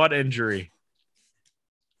for butt injury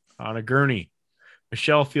on a gurney.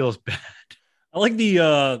 Michelle feels bad. I like the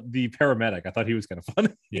paramedic. I thought he was kind of funny.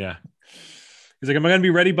 Yeah. He's like, am I going to be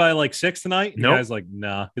ready by like 6 tonight? And Nope. the guy's like,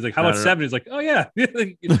 nah. He's like, how about 7? He's like, oh, yeah.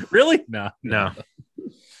 Really? Nah. No.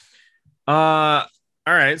 All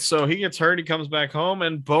right. So he gets hurt. He comes back home,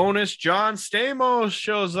 and bonus John Stamos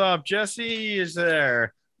shows up. Jesse is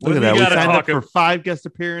there. Look at that. We signed up for 5 guest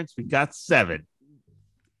appearances. We got 7.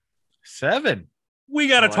 7. We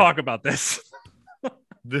got to talk about this.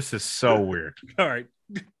 This is so weird. All right.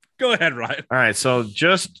 Go ahead, Ryan. All right. So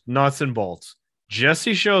just nuts and bolts.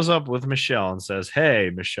 Jesse shows up with Michelle and says,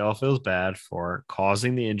 hey, Michelle feels bad for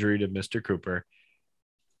causing the injury to Mr. Cooper.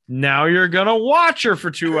 Now you're going to watch her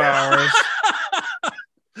for 2 hours.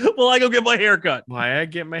 Well, I go get my haircut. Why I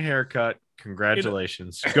get my haircut.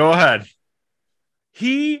 Congratulations. Go ahead.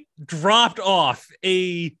 He dropped off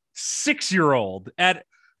a 6-year-old at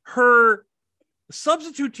her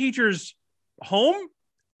substitute teacher's home,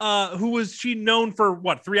 who was she known for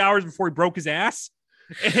 3 hours before he broke his ass,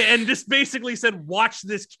 and just basically said, watch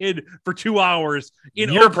this kid for 2 hours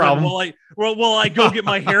in Your Oakland problem. while I go get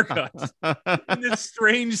my haircut in this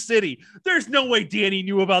strange city. There's no way Danny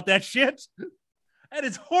knew about that shit. That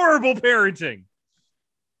is horrible parenting.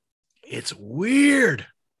 It's weird.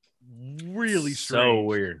 Really strange. So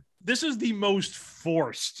weird. This is the most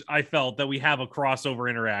forced I felt that we have a crossover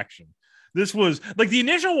interaction. This was like the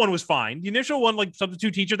initial one was fine. The initial one, like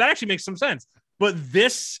substitute teacher, that actually makes some sense. But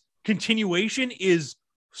this continuation is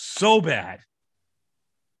so bad.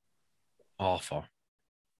 Awful.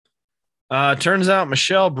 Turns out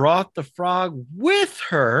Michelle brought the frog with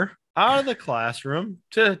her out of the classroom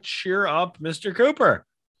to cheer up Mr. Cooper.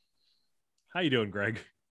 How you doing, Greg?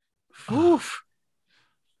 Oof.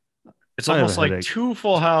 It's almost like 2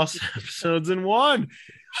 Full House episodes in one.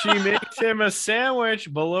 She makes him a sandwich,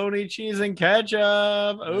 bologna, cheese, and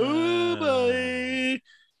ketchup. Ooh, boy.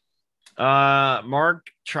 Mark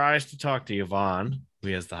tries to talk to Yvonne, who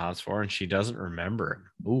he has the hots for, and she doesn't remember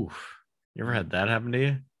him. Oof. You ever had that happen to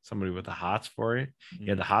you? Somebody with the hots for you? You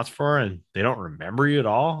had the hots for her, and they don't remember you at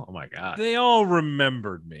all? Oh, my God. They all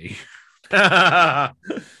remembered me.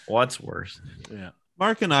 What's worse? Yeah.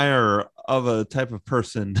 Mark and I are of a type of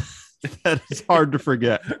person that is hard to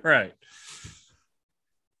forget. Right.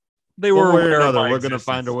 They were aware of my we're going to existence.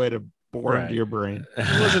 find a way to bore into your brain.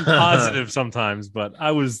 It wasn't positive sometimes, but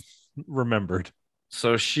I was remembered.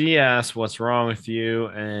 So she asks, what's wrong with you?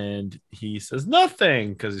 And he says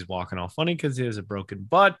nothing because he's walking all funny because he has a broken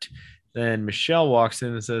butt. Then Michelle walks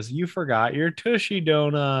in and says, you forgot your Tushy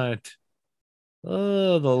donut.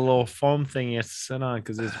 Oh, the little foam thing you have to sit on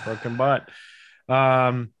because it's a broken butt.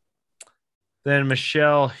 Then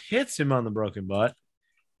Michelle hits him on the broken butt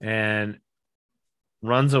and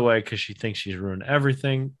runs away because she thinks she's ruined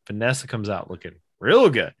everything. Vanessa comes out looking real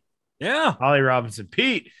good. Yeah. Holly Robinson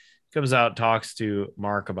Pete comes out, talks to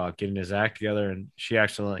Mark about getting his act together, and she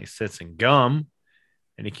accidentally sits in gum,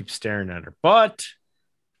 and he keeps staring at her butt.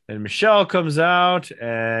 Then Michelle comes out,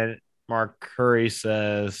 and Mark Curry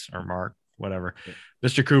says, or Mark, whatever,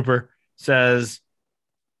 Mr. Cooper says,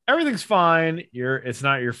 everything's fine. It's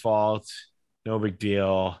not your fault. No big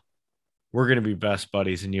deal. We're going to be best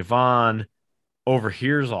buddies. And Yvonne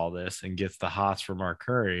overhears all this and gets the hots for Mark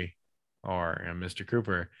Curry or Mr.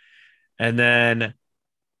 Cooper. And then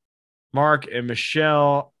Mark and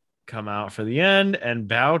Michelle come out for the end and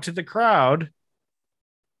bow to the crowd.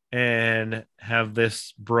 and have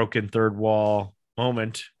this broken fourth wall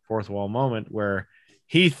moment where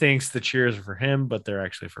he thinks the cheers are for him, but they're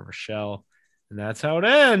actually for Michelle. And that's how it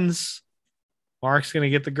ends. Mark's going to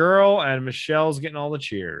get the girl, and Michelle's getting all the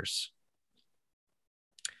cheers.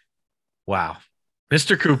 Wow.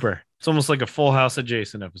 Mr. Cooper. It's almost like a Full House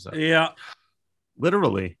adjacent episode. Yeah.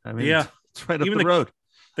 Literally. I mean, it's right up Even the road.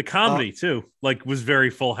 The comedy, too, like, was very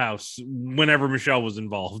Full House whenever Michelle was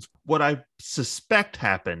involved. What I suspect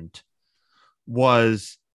happened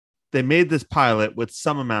was they made this pilot with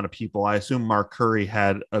some amount of people. I assume Mark Curry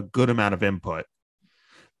had a good amount of input.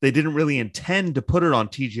 They didn't really intend to put it on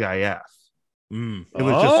TGIF. It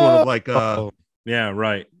was just sort of like yeah,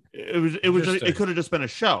 right. It could have just been a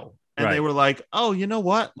show. And they were like, oh, you know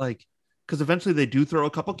what? Like, because eventually they do throw a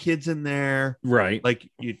couple kids in there. Right. Like,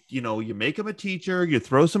 you make them a teacher, you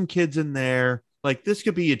throw some kids in there. Like, this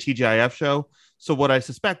could be a TGIF show. So what I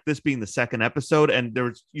suspect, this being the second episode, and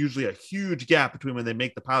there's usually a huge gap between when they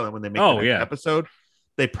make the pilot and when they make the next episode,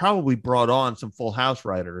 they probably brought on some Full House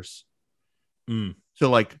writers to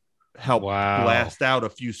like help blast out a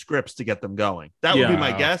few scripts to get them going. That would be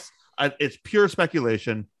my guess. It's pure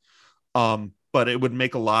speculation, but it would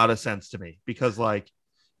make a lot of sense to me because, like,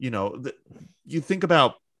 you think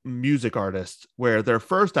about music artists where their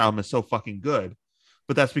first album is so fucking good,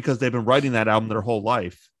 but that's because they've been writing that album their whole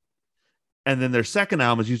life. And then their second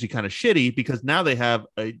album is usually kind of shitty because now they have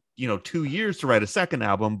 2 years to write a second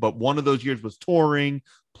album, but one of those years was touring.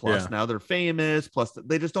 Plus now they're famous. Plus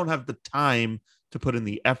they just don't have the time to put in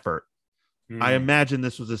the effort. I imagine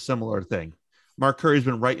this was a similar thing. Mark Curry's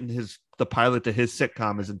been writing the pilot to his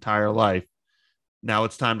sitcom his entire life. Now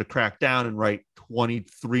it's time to crack down and write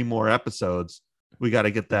 23 more episodes. We got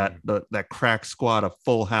to get that crack squad of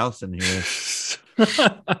Full House in here.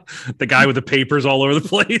 The guy with the papers all over the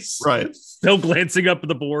place. Right. Still glancing up at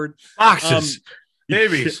the board. Boxes.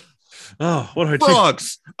 Babies. Oh, what do I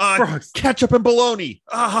Frogs. Frogs. Ketchup and bologna.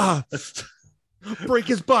 Break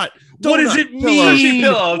his butt. What does it mean? Tushy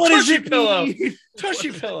pillow. What does it pillow. mean?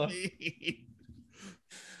 Tushy pillow.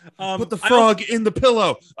 Put the frog in the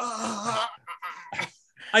pillow.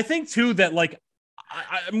 I think too that, like,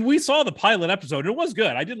 we saw the pilot episode and it was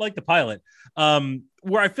good. I did like the pilot.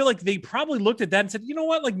 Where I feel like they probably looked at that and said, you know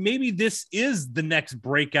what, like maybe this is the next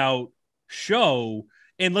breakout show,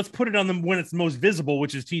 and let's put it on them when it's most visible,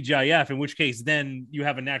 which is TGIF. In which case, then you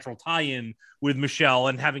have a natural tie-in with Michelle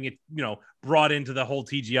and having it, brought into the whole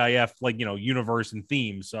TGIF universe and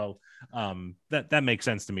theme. So that makes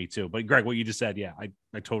sense to me too. But Greg, what you just said,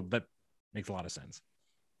 I told that makes a lot of sense.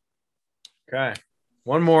 Okay,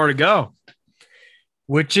 one more to go,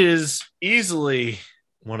 which is easily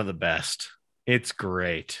one of the best. It's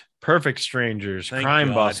great. Perfect Strangers,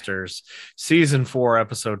 Crimebusters, season 4,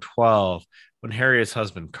 episode 12. When Harriet's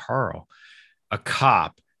husband, Carl, a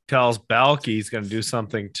cop, tells Balky he's going to do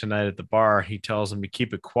something tonight at the bar, he tells him to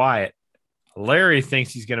keep it quiet. Larry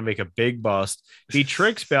thinks he's going to make a big bust. He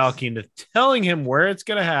tricks Balky into telling him where it's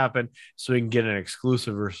going to happen so he can get an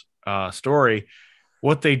exclusive story.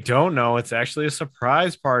 What they don't know, it's actually a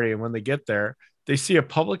surprise party. And when they get there, they see a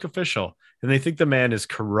public official and they think the man is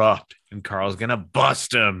corrupt and Carl's going to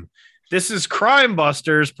bust him. This is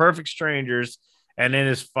Crimebusters, Perfect Strangers, and it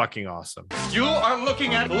is fucking awesome. You are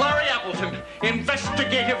looking at Larry Appleton,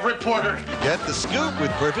 investigative reporter. Get the scoop with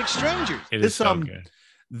Perfect Strangers. It is so good.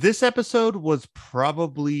 This episode was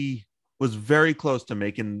very close to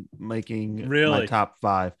making really my top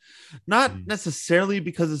 5. Not necessarily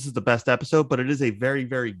because this is the best episode, but it is a very,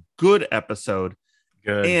 very good episode.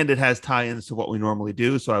 Good. And it has tie-ins to what we normally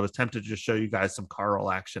do. So I was tempted to just show you guys some Carl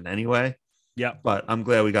action anyway. Yeah. But I'm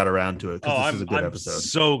glad we got around to it because this is a good episode.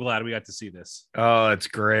 So glad we got to see this. Oh, it's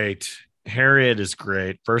great. Harriet is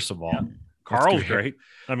great. First of all, Carl's great.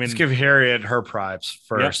 I mean, let's give Harriet her props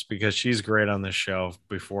first because she's great on this show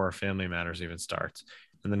before Family Matters even starts.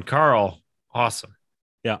 And then Carl, awesome.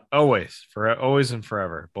 Yeah. Always and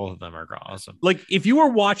forever. Both of them are awesome. Like, if you were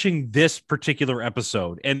watching this particular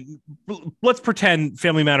episode, and let's pretend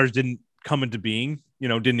Family Matters didn't come into being,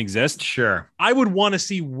 didn't exist. Sure. I would want to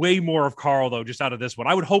see way more of Carl, though, just out of this one.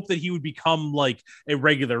 I would hope that he would become like a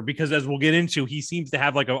regular because, as we'll get into, he seems to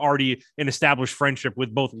have like already an established friendship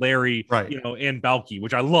with both Larry, and Balky,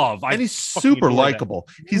 which I love. And he's super likable.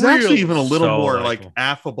 He's actually even a little more like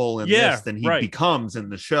affable in this than he becomes in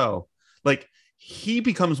the show. Like, he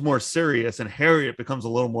becomes more serious and Harriet becomes a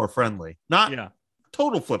little more friendly. Not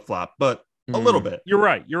total flip-flop, but a little bit. You're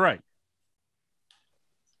right.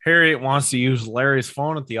 Harriet wants to use Larry's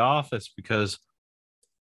phone at the office because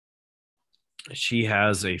she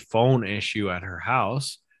has a phone issue at her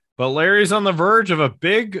house, but Larry's on the verge of a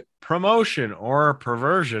big promotion or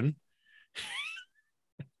perversion.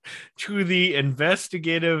 to the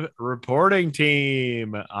investigative reporting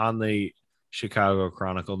team on the Chicago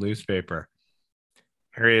Chronicle newspaper.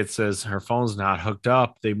 Harriet says her phone's not hooked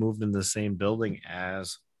up. They moved in the same building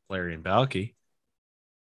as Larry and Balky.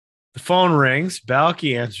 The phone rings.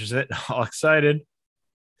 Balky answers it, all excited.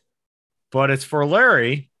 But it's for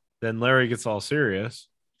Larry. Then Larry gets all serious.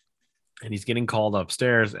 And he's getting called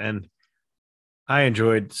upstairs. And I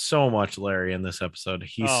enjoyed so much Larry in this episode.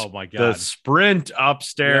 He's oh my God. The sprint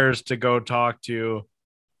upstairs to go talk to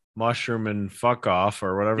Mushroom and Fuck Off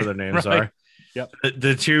or whatever their names Right. are. Yep.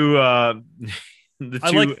 The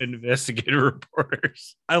two investigative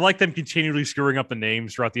reporters. I like them continually screwing up the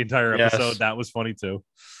names throughout the entire episode. Yes. That was funny too.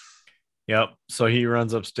 Yep. So he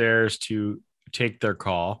runs upstairs to take their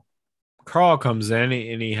call. Carl comes in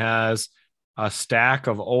and he has a stack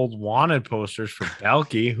of old wanted posters for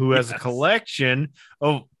Balky, who has a collection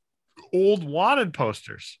of old wanted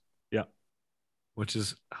posters. Yeah. Which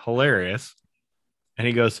is hilarious. And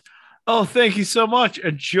he goes, "Oh, thank you so much.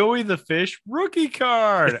 A Joey the Fish rookie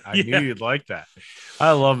card." I knew you'd like that.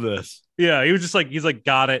 I love this. Yeah. He was just like, he's like,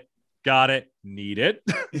 got it, need it,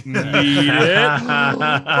 need it.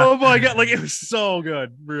 Oh my God. Like, it was so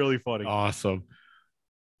good. Really funny. Awesome.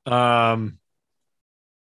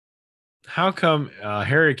 How come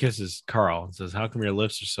Harry kisses Carl and says, "How come your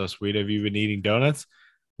lips are so sweet? Have you been eating donuts?"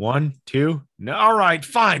 1, 2. No, all right,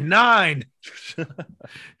 fine. 9.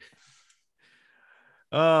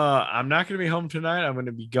 I'm not going to be home tonight. I'm going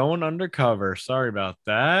to be going undercover. Sorry about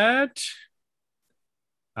that.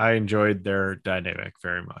 I enjoyed their dynamic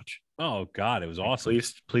very much. Oh God, it was awesome.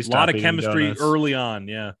 Please a lot stop of eating chemistry donuts. early on.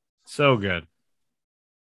 Yeah. So good.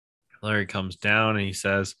 Larry comes down and he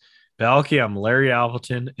says, "Balky, I'm Larry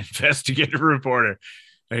Appleton, investigative reporter."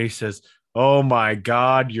 And he says, "Oh my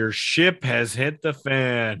God, your ship has hit the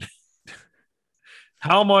fan."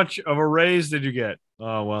 "How much of a raise did you get?"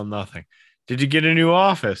 "Oh, well, nothing." "Did you get a new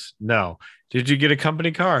office?" "No." "Did you get a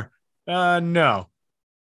company car?" No."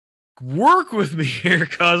 "Work with me here,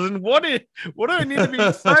 cousin. What do I need to be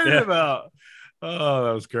excited about?" Oh,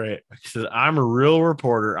 that was great. He says, "I'm a real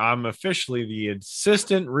reporter. I'm officially the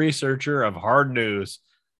assistant researcher of hard news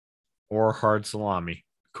or hard salami,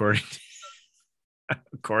 according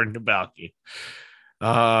to Balky."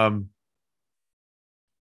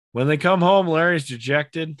 When they come home, Larry's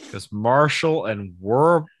dejected because Marshall and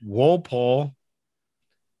Walpole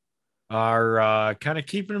are kind of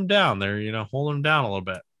keeping him down. They're, holding him down a little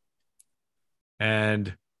bit.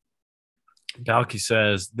 And Balky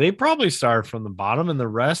says they probably started from the bottom and the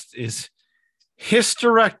rest is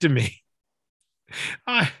hysterectomy.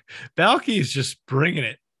 Balky is just bringing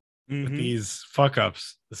it with these fuck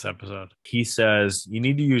ups this episode. He says you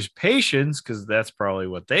need to use patience because that's probably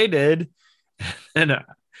what they did. And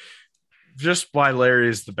just why Larry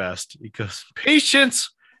is the best, because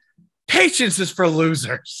patience is for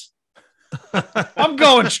losers. I'm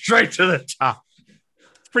going straight to the top.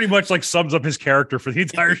 It's pretty much like sums up his character for the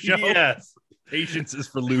entire show. Yes. Patience is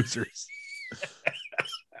for losers.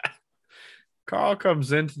 Carl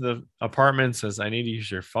comes into the apartment and says, "I need to use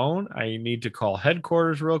your phone. I need to call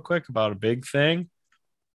headquarters real quick about a big thing."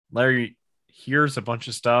 Larry hears a bunch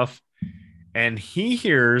of stuff and he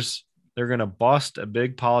hears they're going to bust a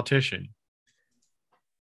big politician.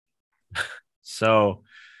 So,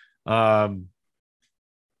 then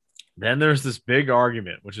there's this big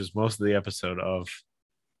argument, which is most of the episode of,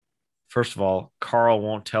 first of all, Carl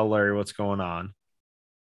won't tell Larry what's going on.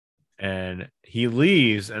 And he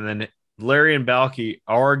leaves, and then Larry and Balky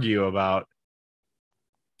argue about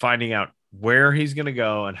finding out where he's going to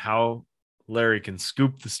go and how Larry can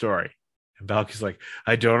scoop the story. And Balky's like,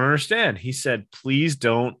 "I don't understand." He said, "Please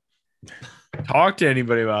don't talk to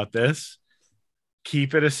anybody about this.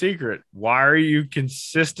 Keep it a secret. Why are you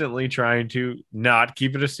consistently trying to not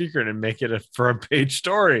keep it a secret and make it a front page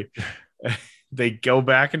story?" They go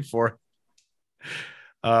back and forth.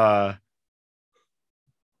 I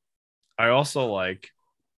also like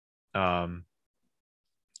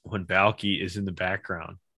when Balky is in the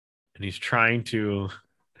background and he's trying to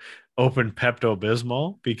open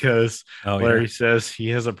Pepto-Bismol because Larry says he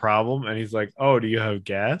has a problem and he's like, "Oh, do you have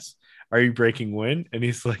gas? Are you breaking wind?" And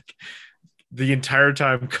he's like, the entire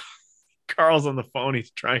time Carl's on the phone,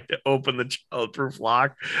 he's trying to open the childproof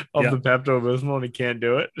lock of the Pepto-Bismol and he can't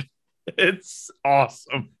do it. It's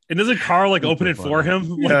awesome. And doesn't Carl open it for him?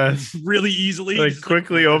 Yes. Really easily.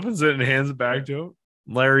 Quickly opens it and hands it back to him.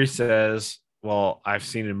 Larry says, "Well, I've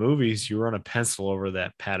seen in movies, you run a pencil over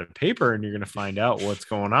that pad of paper and you're going to find out what's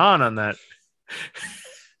going on that."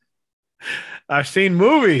 "I've seen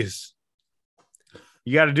movies.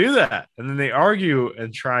 You got to do that." And then they argue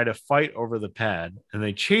and try to fight over the pad and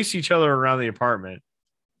they chase each other around the apartment.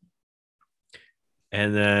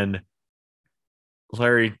 And then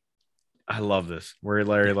Larry, I love this, where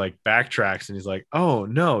Larry like backtracks and he's like, oh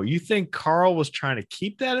no, you think Carl was trying to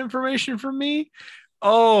keep that information from me?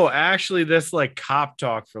 Oh, actually, that's like cop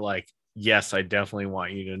talk for like, yes, I definitely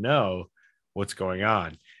want you to know what's going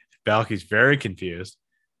on. Balky's very confused.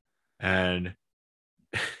 And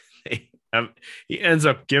he ends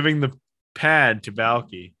up giving the pad to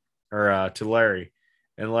Balky or to Larry.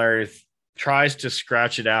 And Larry tries to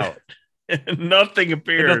scratch it out. Nothing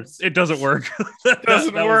appears. It doesn't work. It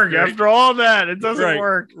doesn't work after all that. It doesn't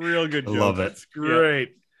work. Real good joke. I love it. It's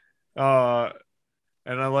great.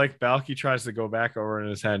 And I like Balky tries to go back over in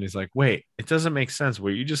his head and he's like, wait, it doesn't make sense.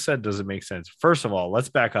 What you just said doesn't make sense. First of all, let's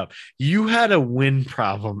back up. You had a wind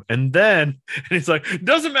problem. And then and he's like,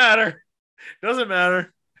 doesn't matter. Doesn't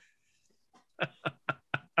matter.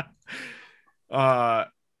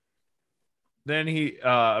 Then he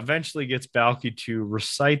eventually gets Balky to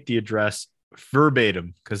recite the address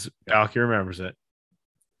verbatim because Balky remembers it.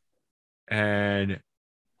 And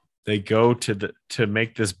they go to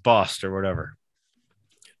make this bust or whatever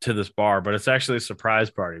to this bar, but it's actually a surprise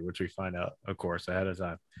party, which we find out, of course, ahead of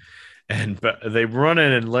time. And but they run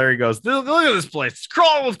in, and Larry goes, "Look at this place! It's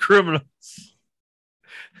crawling with criminals."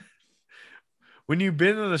 When you've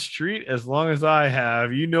been on the street as long as I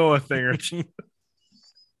have, you know a thing or two.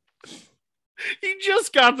 He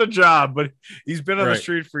just got the job, but he's been on the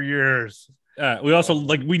street for years. We also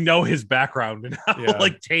we know his background and how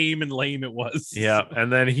tame and lame it was. Yeah,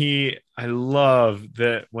 and then I love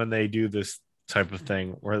that when they do this type of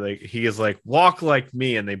thing where he is like, walk like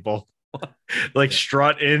me, and they both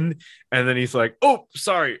strut in, and then he's like, oh,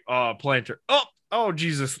 sorry, planter. Oh,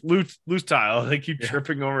 Jesus, loose tile. They keep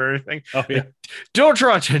tripping over everything. Oh yeah, don't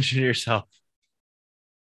draw attention to yourself.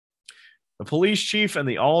 The police chief and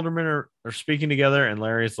the alderman are speaking together, and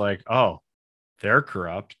Larry's like, oh, they're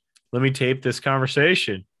corrupt. Let me tape this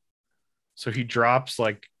conversation. So he drops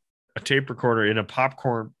like a tape recorder in a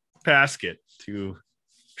popcorn basket to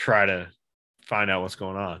try to find out what's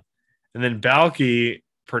going on. And then Balky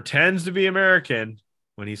pretends to be American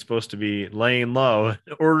when he's supposed to be laying low and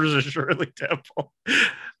orders a Shirley Temple.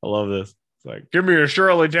 I love this. It's like, give me a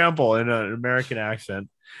Shirley Temple in an American accent.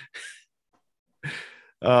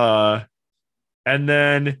 And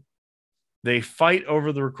then they fight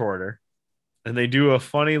over the recorder. And they do a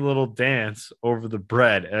funny little dance over the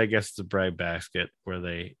bread. And I guess it's a bread basket where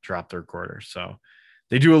they drop the recorder. So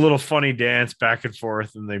they do a little funny dance back and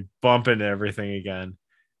forth, and they bump into everything again.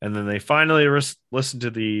 And then they finally listen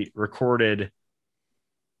to the recorded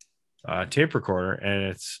tape recorder, and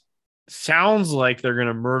it sounds like they're going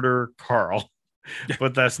to murder Carl.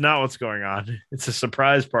 But that's not what's going on. It's a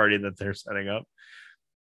surprise party that they're setting up.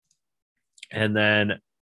 And then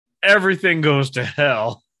everything goes to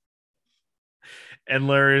hell. And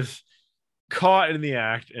Larry's caught in the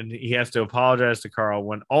act, and he has to apologize to Carl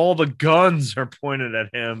when all the guns are pointed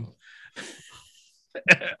at him.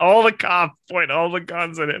 All the cops point all the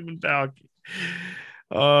guns at him and Balky.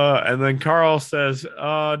 And then Carl says,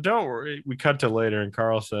 don't worry. We cut to later, and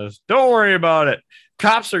Carl says, don't worry about it.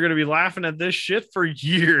 Cops are going to be laughing at this shit for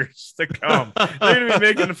years to come. They're going to be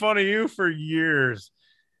making fun of you for years.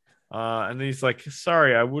 And then he's like,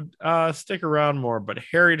 sorry, I would stick around more, but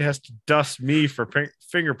Harriet has to dust me for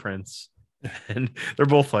fingerprints. And they're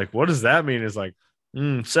both like, what does that mean? It's like,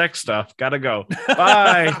 sex stuff. Gotta go.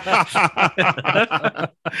 Bye.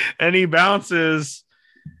 And he bounces.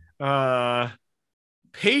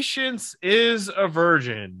 Patience is a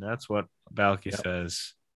virgin. That's what Balky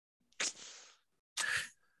says.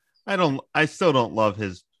 I still don't love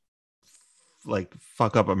his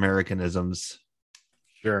fuck up Americanisms.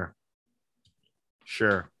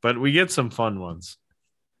 Sure, but we get some fun ones.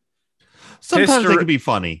 Sometimes they can be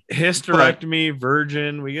funny. Hysterectomy,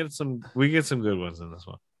 virgin. We get some good ones in this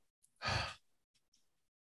one.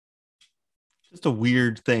 Just a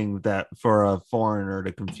weird thing that for a foreigner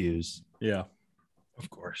to confuse. Yeah, of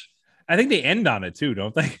course. I think they end on it too,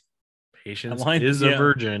 don't they? Patience is a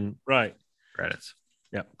virgin. Right. Credits.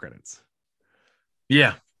 Yep. Credits.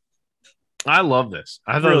 Yeah. I love this.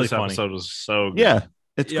 I thought really this episode was so good. Yeah,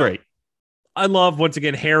 it's great. I love, once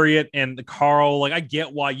again, Harriet and Carl. I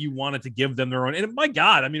get why you wanted to give them their own. And my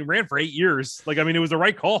God, it ran for 8 years. It was the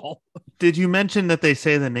right call. Did you mention that they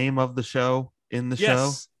say the name of the show in the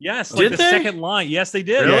show? Yes. Did the they? second line. Yes, they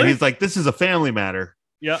did. Yeah, he's like, this is a family matter.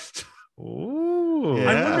 Yeah. Ooh.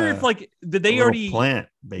 Yeah. I wonder if, did they already plant,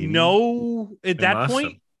 baby. know at that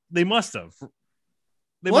point? They must have.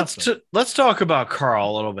 Let's talk about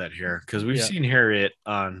Carl a little bit here, because we've seen Harriet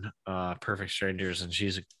on Perfect Strangers, and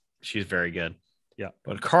she's very good. Yeah.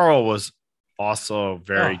 But Carl was also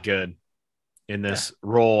very good in this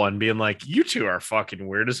role and being like, you two are fucking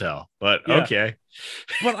weird as hell, but Yeah. okay.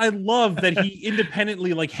 But I love that he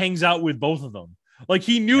independently like hangs out with both of them. Like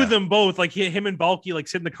he knew them both. Like him and Bulky like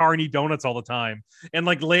sit in the car and eat donuts all the time. And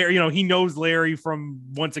like Larry, he knows Larry from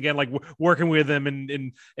once again like working with him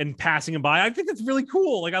and passing him by. I think that's really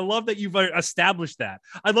cool. Like I love that you've established that.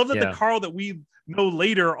 I love that the Carl that we know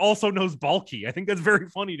later also knows Bulky. I think that's very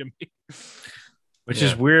funny to me. Which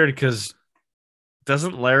is weird because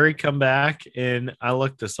doesn't Larry come back in? I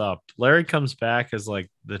looked this up. Larry comes back as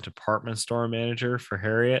like the department store manager for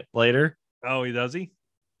Harriet later. Oh, he does he?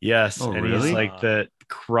 Yes, Oh, and really? he's like the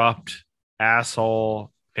corrupt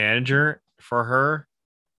asshole manager for her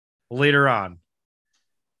later on.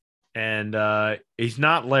 And he's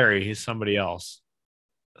not Larry, he's somebody else.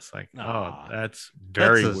 It's like, that's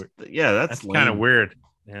very weird. Yeah, that's kind of weird.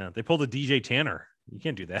 Yeah, they pulled a DJ Tanner. You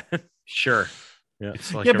can't do that. Sure. Yeah,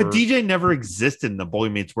 it's like but DJ never existed in the Boy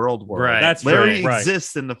Meets World world. Right. That's Larry right.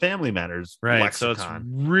 exists in the Family Matters Right. So it's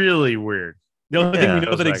lexicon. really weird. The only thing we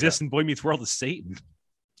know that like exists in Boy Meets World is Satan.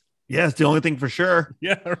 Yeah, it's the only thing for sure.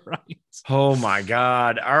 Yeah, right. Oh my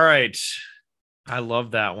God. All right. I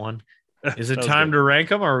love that one. Is it That was time good. to rank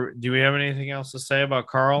them, or do we have anything else to say about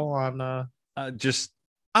Carl on just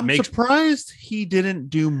I'm surprised he didn't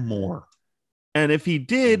do more. And if he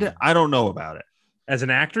did, I don't know about it. As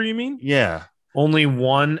an actor, you mean? Yeah. only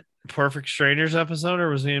one Perfect Strangers episode, or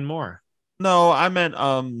was he in more? No, I meant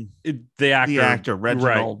the actor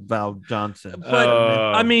Reginald Val Johnson. But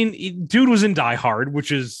I mean, dude was in Die Hard,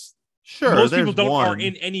 which is sure most there's people one. aren't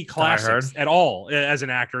in any classics at all as an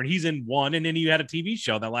actor, and he's in one, and then you had a TV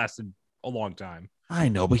show that lasted a long time. I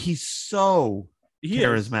know, but he's so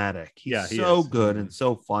charismatic. He's so good and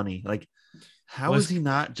so funny. Like, how is he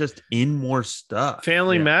not just in more stuff?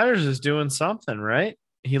 Family Matters is doing something, right?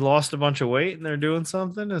 He lost a bunch of weight and they're doing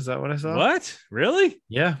something. Is that what I saw? What? Really?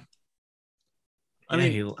 Yeah. I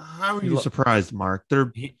mean, how are you surprised, Mark? They're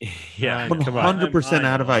 100%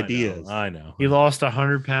 out of ideas. I know. He lost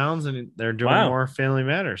 100 pounds and they're doing more Family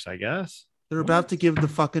Matters, I guess. They're about to give the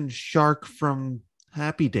fucking shark from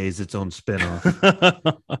Happy Days its own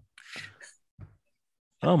spinoff.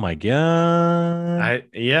 Oh my God.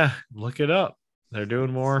 Look it up. They're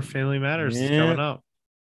doing more Family Matters coming up.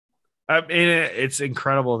 I mean, it's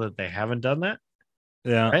incredible that they haven't done that.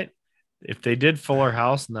 Yeah. Right? If they did Fuller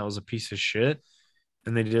House and that was a piece of shit,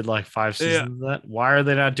 and they did like 5 seasons of that, why are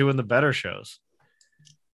they not doing the better shows?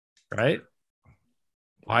 Right?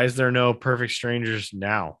 Why is there no Perfect Strangers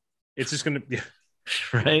now? It's just going to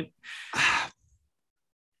right?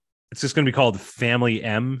 It's just going to be called Family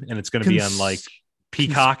M, and it's going to be on like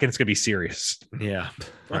Peacock, and it's going to be serious. Yeah.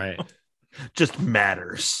 Right. Just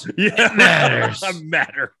matters. Yeah. It matters.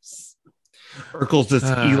 Matters. Urkel's this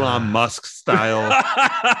Elon Musk style.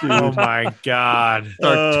 Dude. Oh my God.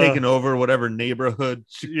 Start taking over whatever neighborhood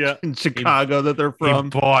in Chicago that they're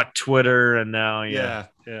from. He bought Twitter and now, Yeah.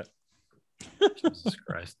 Jesus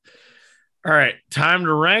Christ. All right. Time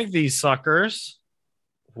to rank these suckers.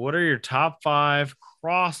 What are your top 5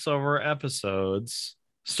 crossover episodes?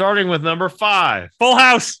 Starting with number 5. Full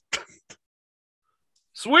House.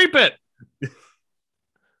 Sweep it.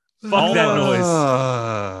 Fuck that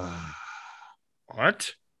noise.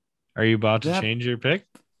 What? Are you about to change your pick?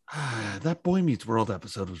 That Boy Meets World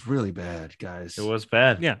episode was really bad, guys. It was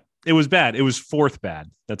bad. Yeah, it was bad. It was 4th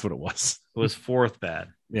bad. That's what it was. It was 4th bad.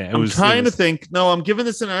 Yeah, I'm trying to think. No, I'm giving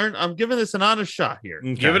this an honest shot here.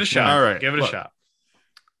 Okay. Give it a shot. All right, give it a shot.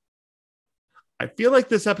 I feel like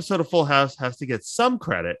this episode of Full House has to get some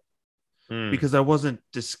credit because I wasn't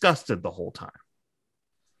disgusted the whole time.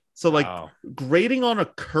 So, like, grading on a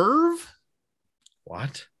curve?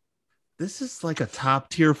 What? This is like a top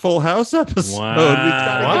tier Full House episode. Wow. We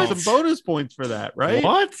gotta give some bonus points for that, right?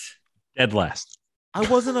 What? Dead last. I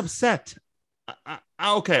wasn't upset.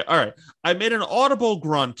 Okay, all right. I made an audible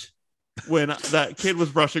grunt when that kid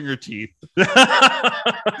was brushing her teeth,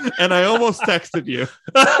 and I almost texted you.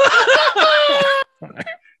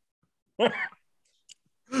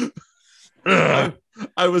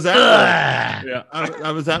 I was at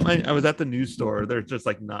I was at the news store. There's just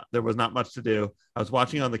like there was not much to do. I was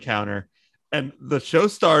watching on the counter, and the show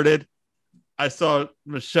started. I saw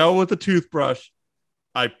Michelle with a toothbrush.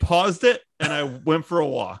 I paused it and I went for a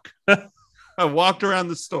walk. I walked around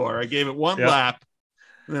the store. I gave it one lap,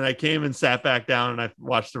 and then I came and sat back down and I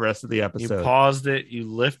watched the rest of the episode. You paused it. You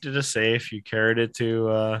lifted a safe. You carried it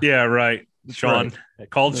to. Yeah, right. Sean. Right. I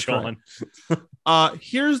called That's Sean. Right.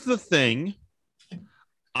 Here's the thing.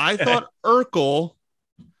 I thought Urkel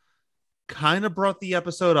kind of brought the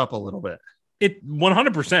episode up a little bit. It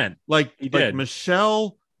 100%. Like did.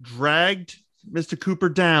 Michelle dragged Mr. Cooper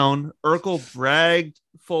down. Urkel dragged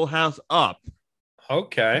Full House up.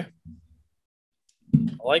 Okay.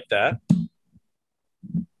 I like that.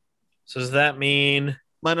 So does that mean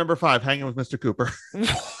My number 5, Hanging with Mr. Cooper.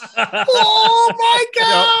 oh my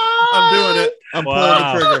god! I'm doing it. I'm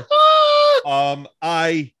Wow. pulling the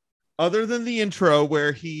trigger. Other than the intro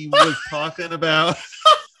where he was talking about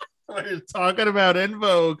En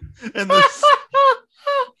Vogue and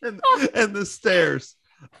the stairs,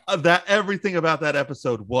 that everything about that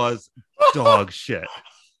episode was dog shit.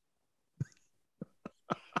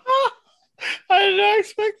 I did not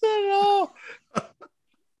expect that at all.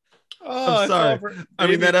 Oh, I'm sorry. I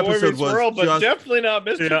mean, that episode was World, but just definitely not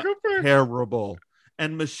Mr. Cooper. terrible.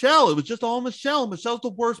 And Michelle, it was just all Michelle. Michelle's the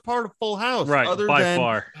worst part of Full House, Right, other by than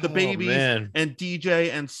far. the babies man. and DJ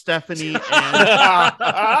and Stephanie and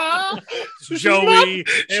So Joey.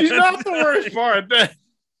 She's not the worst part. Then.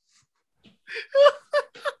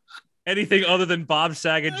 Anything other than Bob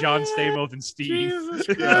Saget, John Stamos, and Steve. Jesus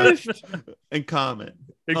Christ. and Comment.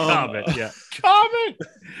 And Comment, yeah. Comment.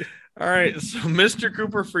 All right, so Mr.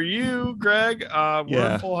 Cooper for you, Greg. We're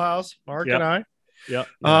Yeah. in Full House, Mark Yep. and I.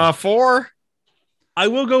 Yeah. 4. I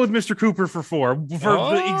will go with Mr. Cooper for 4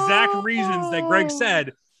 for the exact reasons that Greg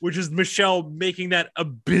said, which is Michelle making that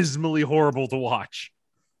abysmally horrible to watch.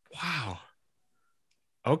 Wow.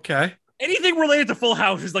 Okay. Anything related to Full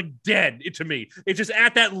House is like dead to me. It's just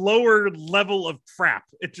at that lower level of crap.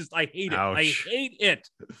 It just, I hate it. Ouch. I hate it.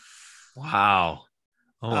 Wow.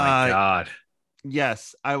 Oh my God.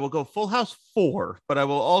 Yes, I will go Full House 4, but I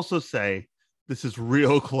will also say this is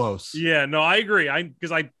real close. Yeah, no, I agree.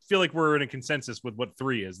 Because I feel like we're in a consensus with what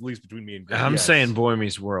 3 is, at least between me and Greg. I'm saying Boy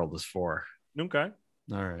Meets World is 4. Okay.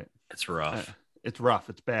 All right. It's rough. It's rough.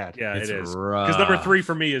 It's bad. Yeah, It's it is. rough. Because number 3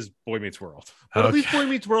 for me is Boy Meets World. But at least Boy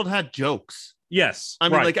Meets World had jokes. Yes. I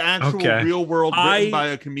mean, right. like actual real world written by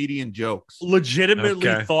a comedian jokes.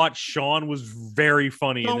 Legitimately thought Sean was very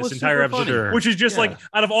funny Sean in was this entire super episode, funny. which is just like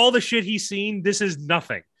out of all the shit he's seen, this is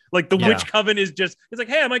nothing. Like the Witch Coven is just, it's like,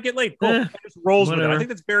 hey, I might get late. Cool. I just rolls with it. I think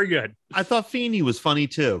that's very good. I thought Feeney was funny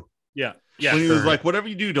too. Yeah. Yeah. When he was like, whatever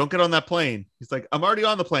you do, don't get on that plane. He's like, I'm already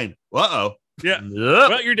on the plane. Uh-oh. Yeah.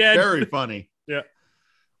 Well, you're dead. Very funny. Yeah.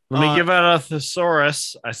 Let me give out a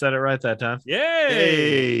thesaurus. I said it right that time. Yay.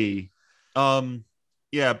 Hey.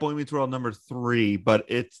 Yeah, Boy Meets World number 3, but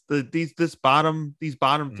it's these bottom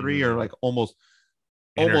 3 are like almost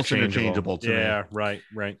interchangeable to me. Yeah, right.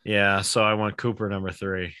 Yeah, so I want Cooper number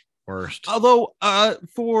 3. Worst. Although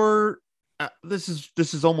for this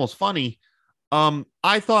is almost funny.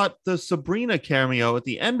 I thought the Sabrina cameo at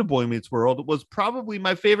the end of Boy Meets World was probably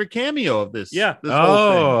my favorite cameo of this. Yeah. This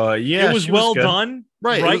whole thing. Yeah. It was well done.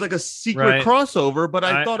 Right. It was like a secret crossover, but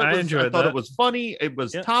I thought it was funny. It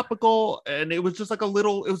was topical, and it was just like a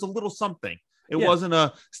little something. It wasn't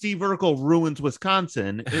a Steve Urkel ruins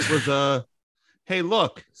Wisconsin. It was a hey,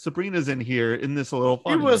 look, Sabrina's in here in this a little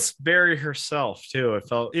funny. She was very herself too. It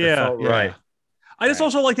felt right. I just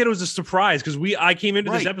also like that it was a surprise because I came into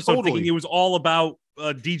this episode thinking it was all about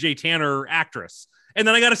DJ Tanner actress. And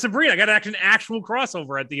then I got a Sabrina. I got an actual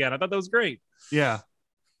crossover at the end. I thought that was great. Yeah.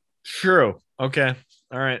 True. Okay.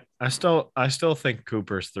 All right. I still think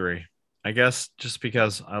Cooper's 3. I guess just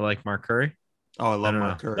because I like Mark Curry. Oh, I love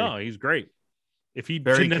Mark Curry. No, he's great. If he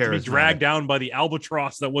Very didn't have to be charismatic. dragged down by the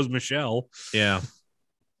albatross that was Michelle. Yeah.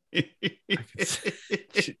 The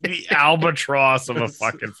albatross of a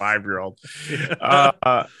fucking 5-year-old.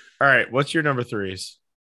 All right. What's your number 3s?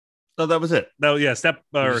 No, that was it. No, yeah.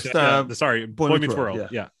 Sorry. Boy Meets World. World.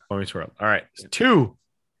 Yeah. Boy Meets World. All right. 2.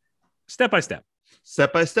 Step by step.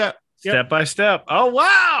 Step by step. Step by step. Oh,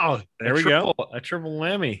 wow. There we go. A triple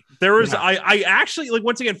whammy. There was, I actually, like,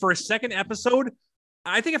 once again, for a second episode,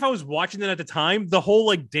 I think if I was watching that at the time, the whole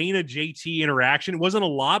like Dana JT interaction wasn't a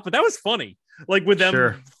lot, but that was funny. Like with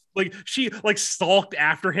them, like she like stalked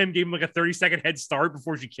after him, gave him like a 30-second head start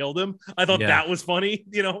before she killed him. I thought that was funny,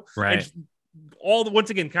 Right. And once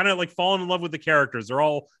again, kind of like falling in love with the characters. They're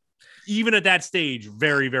all, even at that stage,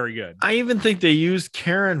 very, very good. I even think they used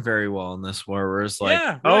Karen very well in this, where it's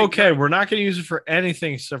like, okay, we're not going to use it for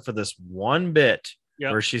anything except for this one bit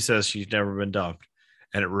where she says she's never been dumped,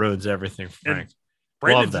 and it ruins everything for Frank.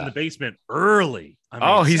 Brendan's in the basement early.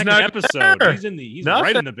 I mean, he's not episode. there. He's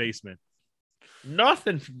right in the basement.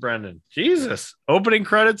 Nothing for Brendan. Jesus. Opening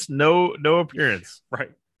credits, no appearance. Right.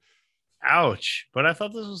 Ouch. But I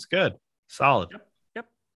thought this was good. Solid. Yep.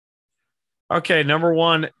 Okay, number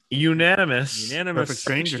 1, unanimous. Perfect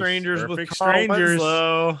Strangers. With Carl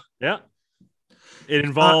Winslow. Yeah. It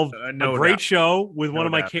involved no a great doubt. show with one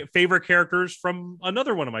of my doubt. favorite characters from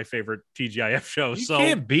another one of my favorite TGIF shows. You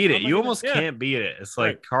can't beat it. You almost can't beat it. It's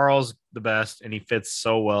like Carl's the best, and he fits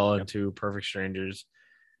so well into Perfect Strangers.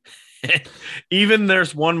 Even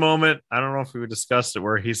there's one moment, I don't know if we discussed it,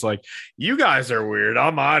 where he's like, "You guys are weird.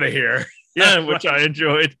 I'm out of here." Yeah, which I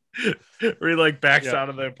enjoyed. Where he like backs out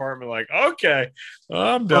of the apartment, like, "Okay,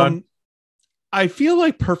 I'm done." I feel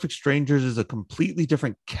like Perfect Strangers is a completely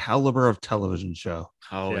different caliber of television show.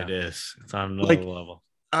 Oh, it is. It's on another level.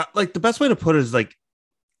 Like the best way to put it is like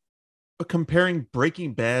comparing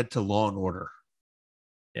Breaking Bad to Law and Order.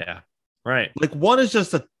 Yeah, right. Like one is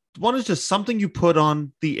just something you put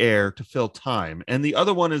on the air to fill time, and the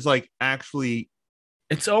other one is like actually,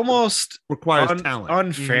 it's almost requires talent.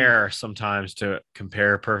 Unfair sometimes to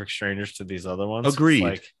compare Perfect Strangers to these other ones. Agreed.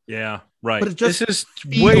 Like, yeah, right. But it just this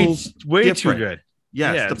is way too good.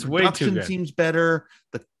 Yes, Yeah, the production seems better.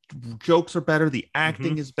 The jokes are better. The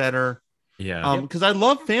acting is better. Yeah. Because I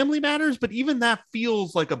love Family Matters, but even that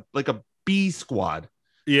feels like a B squad.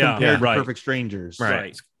 Yeah, compared to right. Perfect Strangers.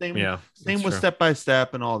 Right. Same with Step by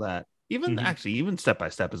Step and all that. Even Step by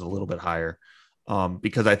Step is a little bit higher.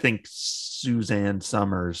 Because I think Suzanne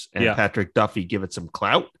Summers and Patrick Duffy give it some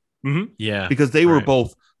clout. Yeah. Because they were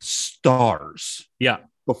both stars. Yeah.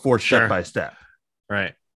 Before Step by Step.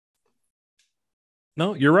 Right.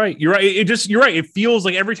 No, you're right. You're right. You're right. It feels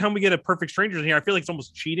like every time we get a Perfect Strangers in here, I feel like it's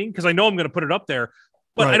almost cheating because I know I'm going to put it up there.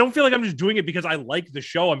 But I don't feel like I'm just doing it because I like the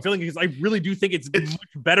show. I'm feeling because I really do think it's much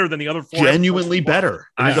better than the other four. Genuinely better.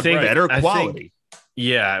 It's a better quality.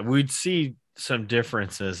 We'd see some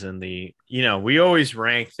differences in the, we always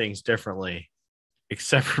rank things differently,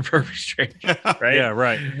 except for Perfect Stranger, right? Yeah,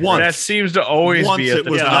 right. That seems to always be at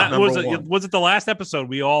the top. Was it the last episode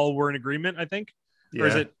we all were in agreement, I think? Yeah. Or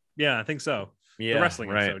is it? Yeah, I think so. Yeah, the wrestling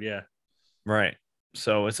right. episode, yeah. Right.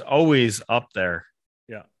 So it's always up there.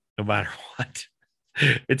 Yeah. No matter what.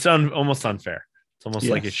 It's almost unfair. It's almost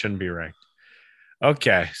like it shouldn't be ranked.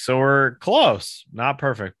 Okay, so we're close. Not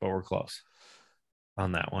perfect, but we're close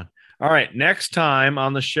on that one. All right, next time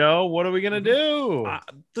on the show, what are we gonna do?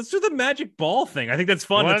 Let's do the magic ball thing. I think that's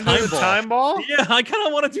fun. The time ball? Yeah, I kind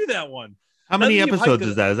of want to do that one. How many episodes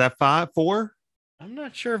is that? Is that 4? I'm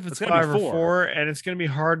not sure if it's 5 or 4, and it's going to be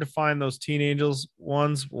hard to find those Teen Angels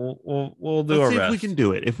ones. We'll do let's our see best. if we can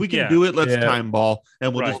do it. If we can do it, let's time ball,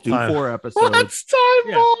 and we'll just do 4 episodes. Let's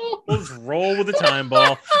time ball. We'll just roll with the time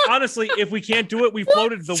ball. Honestly, if we can't do it, we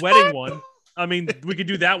floated the wedding one. I mean, we could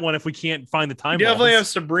do that one if we can't find the time. We definitely have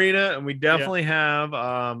Sabrina, and we definitely have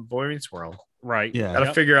Boy Meets World. Right. Yeah. Got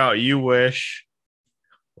to figure out You Wish.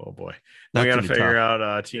 Oh boy, we got to figure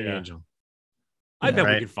out Teen Angel. I bet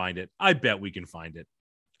we can find it. I bet we can find it.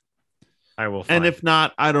 I will. And if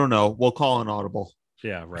not, I don't know. We'll call an audible.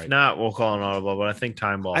 Yeah, right. If not, we'll call an audible. But I think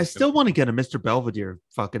time ball. I still want to get a Mr. Belvedere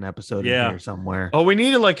fucking episode in here somewhere. Oh, we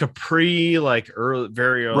needed like a early,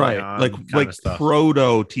 very early on, like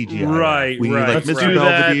proto TGIF. Right, we need right. like Mr.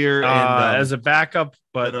 Belvedere and as a backup,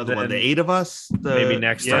 but then, the 8 of us. Maybe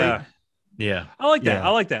next time. Yeah, I like that. I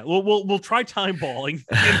like that. We'll try time balling.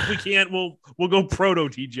 And if we can't, we'll go proto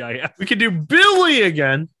TGIF. We could do Billy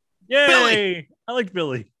again. Yay! Billy. I like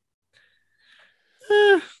Billy.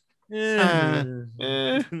 All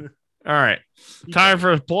right, time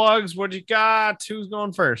for plugs. What you got? Who's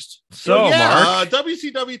going first? Mark,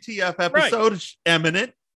 WCWTF episode is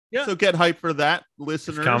imminent. Yeah. So get hyped for that,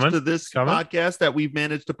 listeners, to this podcast that we've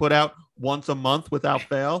managed to put out once a month without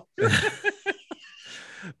fail.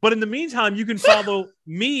 But in the meantime, you can follow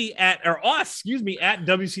me at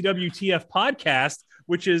WCWTF podcast,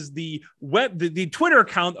 which is the Twitter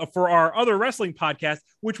account for our other wrestling podcast,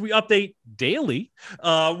 which we update daily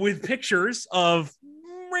with pictures of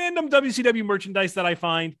random WCW merchandise that I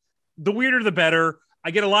find. The weirder, the better.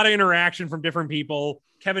 I get a lot of interaction from different people.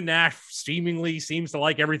 Kevin Nash seemingly seems to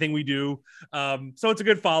like everything we do. So it's a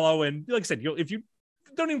good follow. And like I said, if you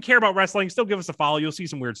don't even care about wrestling, still give us a follow. You'll see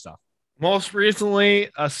some weird stuff. Most recently,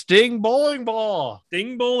 a Sting bowling ball.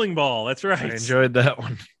 Sting bowling ball. That's right. I enjoyed that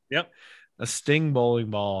one. Yep. A Sting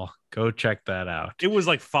bowling ball. Go check that out. It was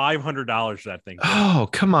like $500 for that thing. Oh,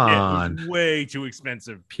 come on. It was way too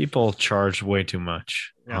expensive. People charge way too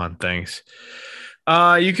much on things.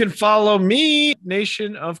 You can follow me,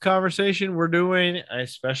 Nation of Conversation. We're doing a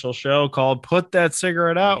special show called Put That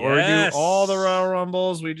Cigarette Out, where we do all the Royal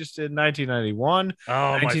Rumbles. We just did 1991.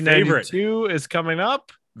 Oh, 1992 is coming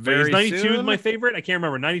up. Very 92 soon. is my favorite. I can't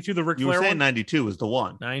remember. 92, the Ric Flair You were saying one? 92 is the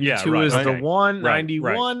one. 92 is the one.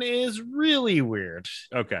 91 is really weird.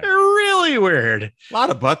 Okay. Really weird. A lot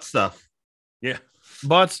of butt stuff. Yeah.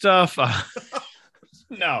 Butt stuff.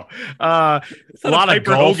 No. A lot of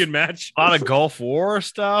golf, Hogan match. A lot of Gulf War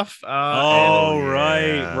stuff.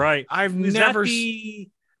 Right. I've Was never.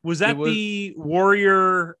 Was that the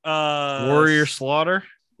Warrior? Warrior Slaughter?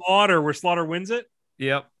 Where Slaughter wins it?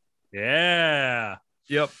 Yep. Yeah.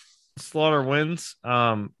 Yep. Slaughter wins.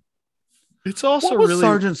 It's also what was really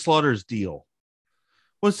Sergeant Slaughter's deal?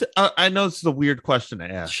 Was I know it's a weird question to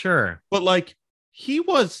ask, sure, but like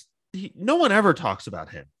no one ever talks about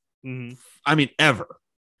him. Mm-hmm. I mean, ever.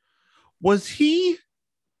 Was he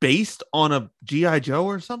based on a G.I. Joe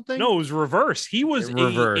or something? No, it was reverse. He was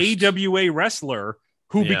Reversed. a AWA wrestler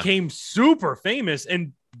who became super famous,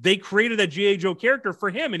 and they created a G.I. Joe character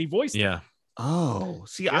for him, and he voiced it. Oh,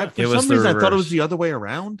 see, Yeah. for some reason I thought it was the other way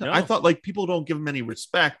around. No. I thought like people don't give him any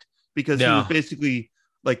respect because he was basically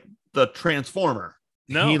like the Transformer.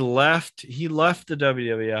 No. He left the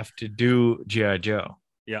WWF to do G.I. Joe.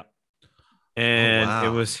 Yeah. And it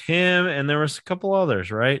was him, and there was a couple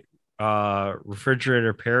others, right?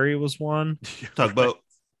 Refrigerator Perry was one. Tugboat.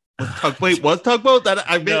 Was Tugboat? That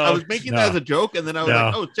I was making that as a joke, and then I was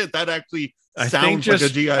like, oh shit, that actually sounds like a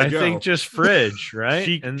G.I. Joe. I think just Fridge, right?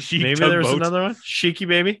 Chic maybe Tugboat. there's another one. Sheiky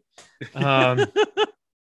Baby.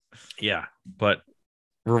 Yeah, but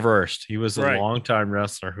reversed. He was a longtime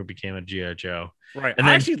wrestler who became a G.I. Joe. Right. And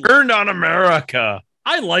then turned on America.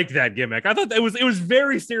 I like that gimmick. I thought that it was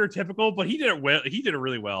very stereotypical, but he did it well. He did it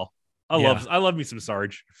really well. I love me some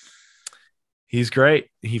Sarge. He's great.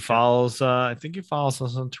 He follows I think he follows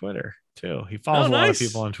us on Twitter too. He follows a lot of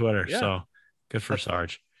people on Twitter. Yeah. So good for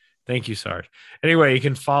Sarge. Thank you, Sarge. Anyway, you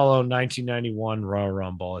can follow 1991 Royal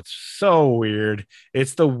Rumble. It's so weird.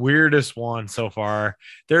 It's the weirdest one so far.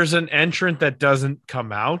 There's an entrant that doesn't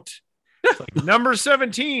come out. It's like number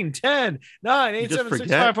 17, 10, 9, 8, 7,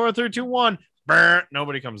 6, 5, 4, 3, 2, 1.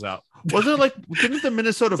 Nobody comes out. Was it like, didn't the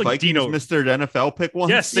Minnesota Vikings miss their NFL pick once?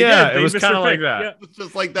 Yes, it was kind of like that. Yeah. It's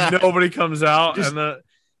just like that. Nobody comes out, and the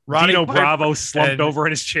Dino Bravo slumped over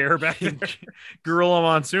in his chair back there. Gorilla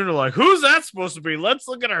Monsoon are like, who's that supposed to be? Let's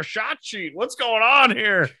look at our shot sheet. What's going on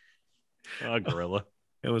here? Gorilla.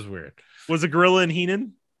 It was weird. Was it Gorilla and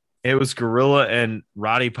Heenan? It was Gorilla and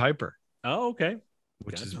Roddy Piper. Oh, okay.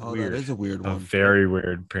 Which is weird. That is a weird one. A very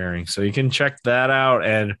weird pairing. So you can check that out.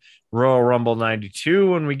 And Royal Rumble 92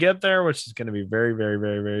 when we get there, which is going to be very, very,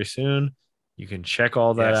 very, very soon. You can check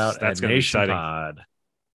all that out that's at gonna be Nation exciting. Pod.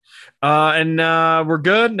 And we're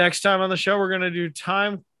good. Next time on the show, we're going to do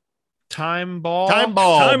Time Ball. Time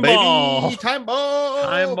Ball.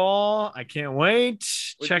 I can't wait.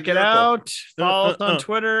 Check it out. Follow us on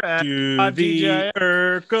Twitter at TGIF.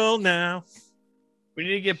 Urkel now. We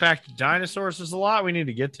need to get back to dinosaurs. There's a lot we need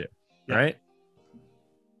to get to, right?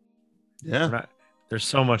 Yeah. There's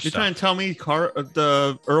so much You're stuff. trying to tell me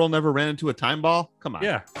the Earl never ran into a time ball? Come on.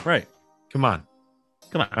 Yeah, right. Come on.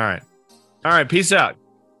 All right. Peace out.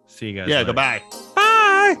 See you guys. Yeah, later. goodbye.